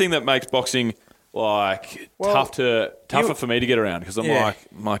that's the thing that makes boxing like tougher for me to get around because I'm like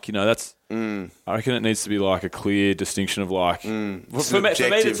that's I reckon it needs to be like a clear distinction of like for me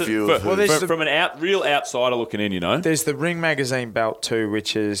it's from an real outsider looking in, you know. There's the Ring Magazine belt too,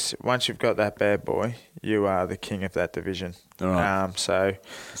 which is once you've got that bad boy, you are the king of that division. All right. So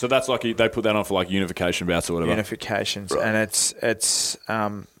that's like they put that on for like unification bouts or whatever. Unifications, and it's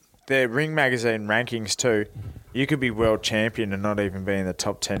their Ring Magazine rankings too. You could be world champion and not even be in the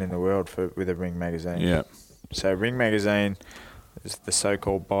top 10 in the world with a Ring Magazine. Yeah. So Ring Magazine is the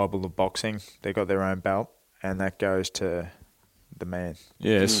so-called Bible of boxing. They got their own belt, and that goes to the man.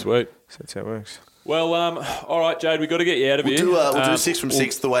 Yeah, sweet. So that's how it works. Well, all right, Jade, we've got to get you out of here. We'll do 6 from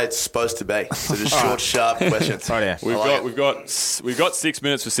 6 the way it's supposed to be. So just short, sharp questions. Oh, yeah. We've got 6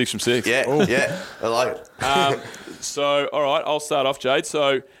 minutes for 6 from 6. Yeah, I like it. So, all right, I'll start off, Jade.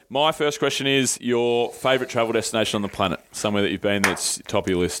 So, my first question is your favourite travel destination on the planet, somewhere that you've been that's top of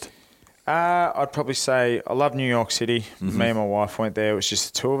your list. I'd probably say I love New York City. Me and my wife went there. It was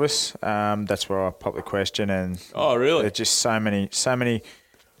just the two of us. That's where I popped the question. And oh, really? There's just so many.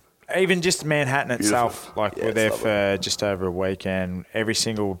 Even just Manhattan itself. Like we're there for just over a week, and every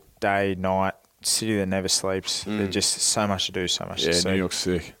single day, night, city that never sleeps. There's just so much to do, so much to see. New York's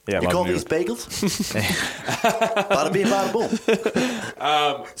sick. Yeah, You call these bagels? Bada bing, bada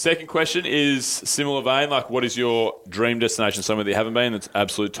boom. Second question is similar vein. Like, what is your dream destination, somewhere that you haven't been that's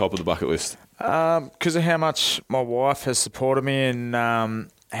absolute top of the bucket list? Because of how much my wife has supported me and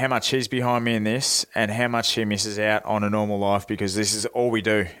how much she's behind me in this and how much she misses out on a normal life because this is all we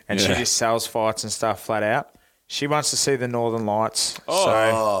do. And she just sells fights and stuff flat out. She wants to see the Northern Lights.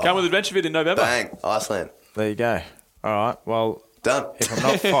 Come with Adventure Fit in November. Bang, Iceland. There you go. All right, well... Done. If I'm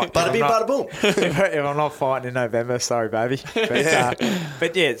not fighting... Bada bing, bada boom. If I'm not fighting in November, sorry, baby.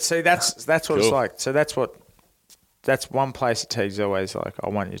 But yeah, so that's what it's like. So that's one place that Teague's always like, I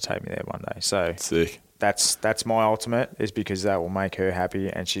want you to take me there one day. So sick. That's my ultimate, is because that will make her happy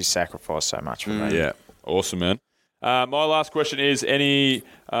and she's sacrificed so much for me. Yeah, awesome, man. My last question is any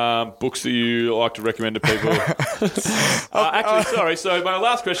Books that you like to recommend to people. Actually, sorry. So my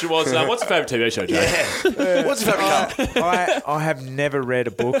last question was, what's your favourite TV show, Jay? Yeah. What's your favourite colour? I have never read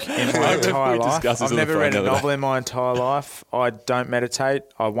a book in my entire life. I've never read a novel in my entire life. I don't meditate.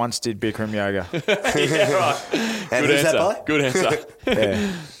 I once did Bikram yoga. Yeah, right. And Good who's that answer. by? Good answer.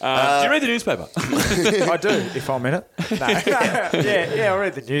 Yeah. Do you read the newspaper? I do, if I'm in it. No. Yeah, I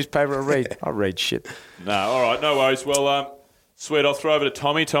read the newspaper. I read shit. No, all right, no worries. Well, sweet, I'll throw over to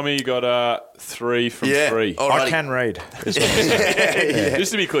Tommy. Tommy, you got 3 from 3. Alrighty. I can read.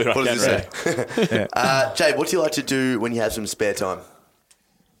 Just to be clear, I What can does read. it say? Jay, what do you like to do when you have some spare time?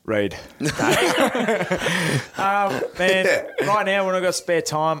 Read. Man, right now when I've got spare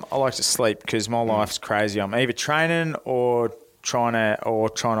time, I like to sleep because my life's crazy. I'm either training or trying to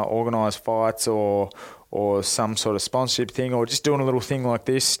organise fights or some sort of sponsorship thing, or just doing a little thing like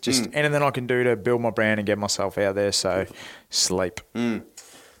this. Just anything I can do to build my brand and get myself out there. So, sleep. And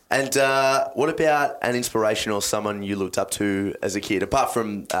what about an inspiration or someone you looked up to as a kid, apart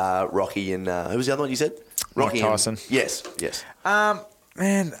from Rocky and who was the other one you said? Rocky Mike Tyson. Yes.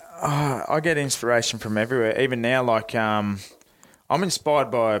 Man, I get inspiration from everywhere. Even now, like I'm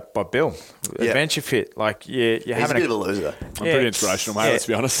inspired by Bill, Adventure Fit. Like, you're He's having a bit of a loser. I'm pretty inspirational, mate, let's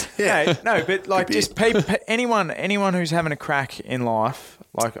be honest. No, but like just anyone who's having a crack in life,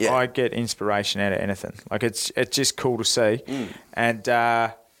 like I get inspiration out of anything. Like it's just cool to see, and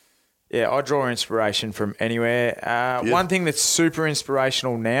I draw inspiration from anywhere. One thing that's super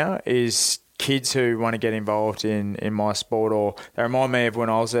inspirational now is kids who want to get involved in my sport, or they remind me of when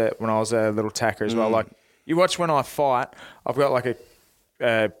I was a little tacker as well. Like, you watch when I fight, I've got like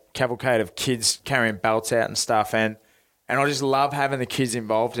a cavalcade of kids carrying belts out and stuff, and I just love having the kids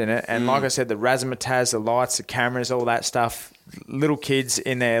involved in it. And like I said, the razzmatazz, the lights, the cameras, all that stuff, little kids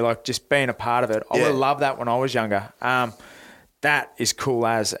in there, like just being a part of it. I would have loved that when I was younger. That is cool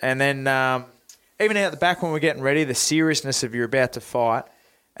as. And then even out the back when we're getting ready, the seriousness of you're about to fight,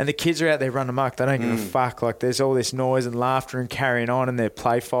 and the kids are out there running amok. They don't give a fuck. Like, there's all this noise and laughter and carrying on, and they're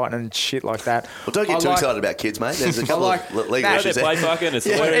play fighting and shit like that. Well, don't get too excited about kids, mate. There's a couple of legal issues They're there. play fucking. It's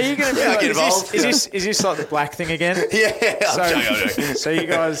Are hilarious. you going to Yeah, get involved. is this like the black thing again? I'm joking. So you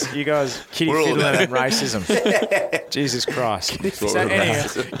guys, kitty We're all fiddling about and racism. Jesus Christ. So anyway,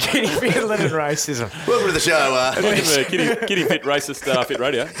 kitty fiddling and racism. Welcome to the show. Welcome to Kitty Fit Racist Fit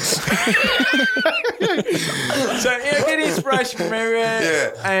Radio. So I get inspiration from everywhere.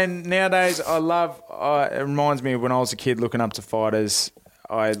 Yeah. And nowadays it reminds me of when I was a kid looking up to fighters.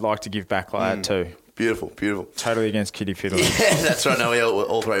 I like to give back like that too. Beautiful. Totally against kitty fiddling. Yeah, that's right. No, we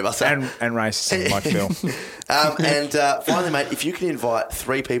all three of us are. And racism like Phil. And finally, mate, if you can invite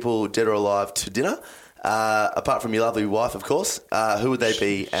 3 people, dead or alive, to dinner, apart from your lovely wife, of course, who would they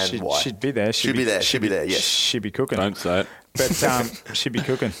be and why? She'd be there. She'd be there, yes. She'd be cooking. Don't say it. But she'd be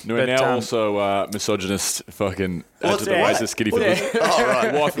cooking. We're But, now also misogynist fucking add to the that? racist kitty fiddlers. Oh,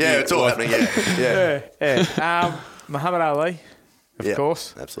 right. Wife of Yeah, you- it's all wife- happening, yeah. Yeah. Muhammad Ali, of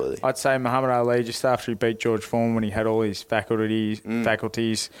course. Absolutely. I'd say Muhammad Ali just after he beat George Foreman when he had all his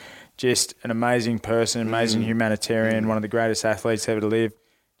faculties. Just an amazing person, amazing humanitarian, one of the greatest athletes ever to live.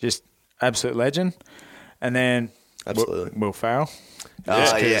 Just absolute legend. And then Absolutely. Will Ferrell.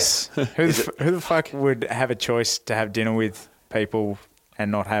 Yes. Who the fuck would have a choice to have dinner with people and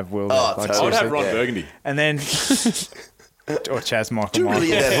not have Will there? Totally. I'd seriously. have Ron Burgundy. And then... or Chaz Michael Do you really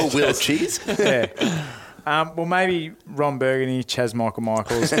Michaels. eat that whole wheel of cheese? Yeah. Well, maybe Ron Burgundy, Chaz Michael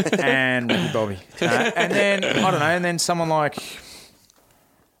Michaels, and Ricky Bobby. And then, I don't know, and then someone like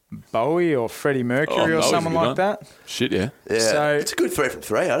Bowie or Freddie Mercury or Bowie's someone a good like one. that. Shit, yeah. Yeah. So- it's a good 3 from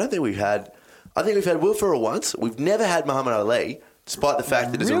 3. I think we've had Will Ferrell once. We've never had Muhammad Ali, despite the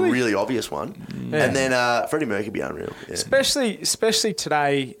fact that it's a Really? really obvious one. Yeah. And then Freddie Mercury would be unreal. Yeah. Especially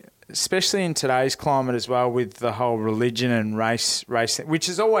today, especially in today's climate as well, with the whole religion and race thing, which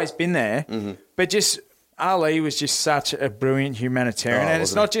has always been there, but just Ali was just such a brilliant humanitarian, and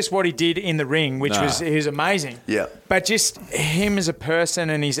it's wasn't not just what he did in the ring, which he was amazing. Yeah. But just him as a person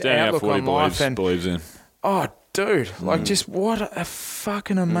and his Standing up outlook for what on he life, and believes in. oh, dude, like just what a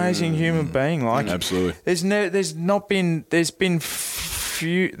fucking amazing human being. Like, Absolutely. there's been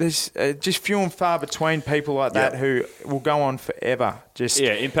few and far between people like that who will go on forever. Just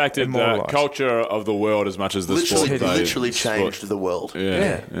impacted the immortalised. culture of the world as much as the sport. Literally changed the world.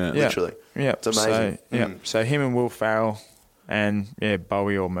 Yeah. Literally. Yeah. It's amazing. So him and Will Ferrell and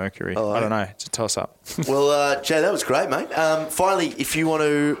Bowie or Mercury. I don't know. It's a toss-up. Well, Jay, that was great, mate. Finally, if you want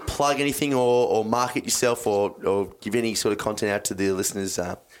to plug anything or market yourself or give any sort of content out to the listeners,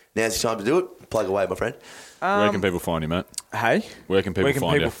 now's the time to do it. Plug away, my friend. Where can people find you, mate? Hey, Where can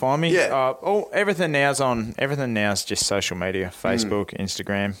people find me? Yeah. Everything now's just social media: Facebook,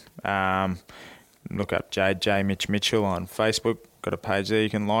 Instagram. Look up J Mitch Mitchell on Facebook. Got a page there, you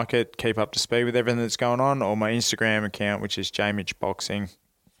can like it, keep up to speed with everything that's going on, or my Instagram account, which is JMitchBoxing.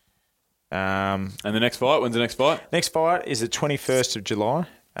 And the next fight, when's the next fight? Next fight is the 21st of July.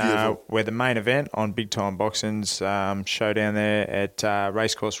 We're the main event on Big Time Boxing's show down there at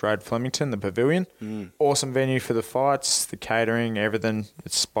Racecourse Road, Flemington, the Pavilion. Awesome venue for the fights, the catering, everything.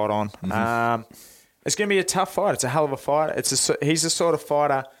 It's spot on. It's going to be a tough fight. It's a hell of a fight. He's the sort of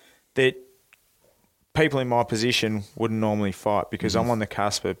fighter that people in my position wouldn't normally fight because I'm on the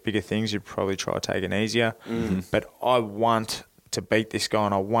cusp of bigger things. You'd probably try to take it easier. But I want to beat this guy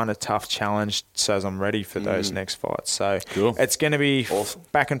and I want a tough challenge so as I'm ready for those next fights. So it's going to be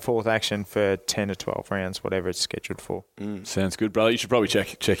back and forth action for 10 to 12 rounds, whatever it's scheduled for. Sounds good, brother. You should probably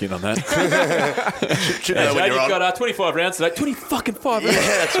check in on that. Should know when Jayde, you're you've on. got 25 rounds today. 25 rounds. Yeah,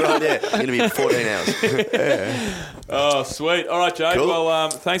 that's right, yeah. It's going to be 14 hours. Oh, sweet. All right, Jayde. Cool. Well,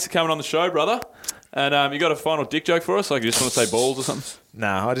 thanks for coming on the show, brother. And you got a final dick joke for us? Like you just want to say balls or something?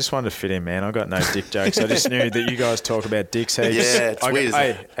 No, I just wanted to fit in, man. I got no dick jokes. I just knew that you guys talk about dicks heaps. Yeah, it's weird, isn't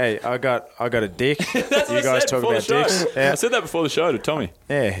it? Hey, I got a dick. That's what You guys talk about dicks. I said that before the show to Tommy.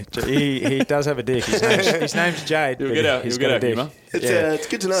 Yeah, he does have a dick. His name's Jayde. You'll but get out. he's You'll got get a out, dick. Huma. It's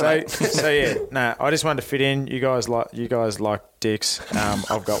good to know, So mate. I just wanted to fit in. You guys like dicks.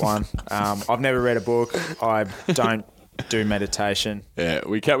 I've got one. I've never read a book. I don't do meditation. Yeah,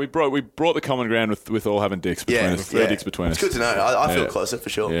 we brought the common ground with all having dicks between us. Three dicks between us. It's good to know. I feel closer for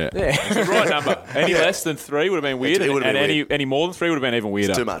sure. Yeah. It's the right number. Any less than 3 would have been weird, It would have and been weird. any more than 3 would have been even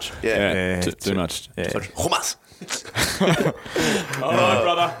weirder. It's too much. Yeah. Too much. Yeah. Hummus. All right,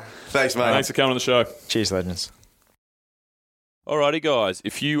 brother. Thanks, mate. Thanks for coming on the show. Cheers, legends. Alrighty, guys.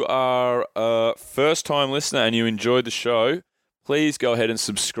 If you are a first-time listener and you enjoyed the show, please go ahead and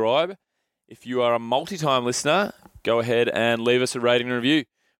subscribe. If you are a multi-time listener, go ahead and leave us a rating and review.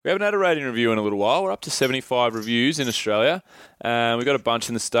 We haven't had a rating review in a little while. We're up to 75 reviews in Australia. We've got a bunch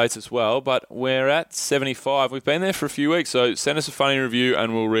in the States as well, but we're at 75. We've been there for a few weeks, so send us a funny review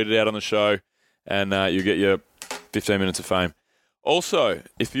and we'll read it out on the show, and you'll get your 15 minutes of fame. Also,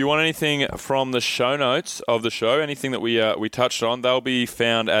 if you want anything from the show notes of the show, anything that we touched on, they'll be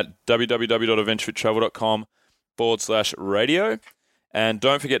found at www.adventurefittravel.com/radio. And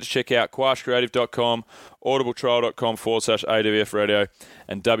don't forget to check out quashcreative.com, audibletrial.com/AWF radio,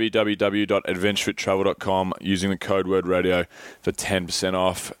 and www.adventurefittravel.com using the code word radio for 10%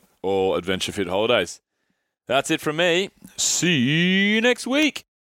 off all Adventure Fit holidays. That's it from me. See you next week.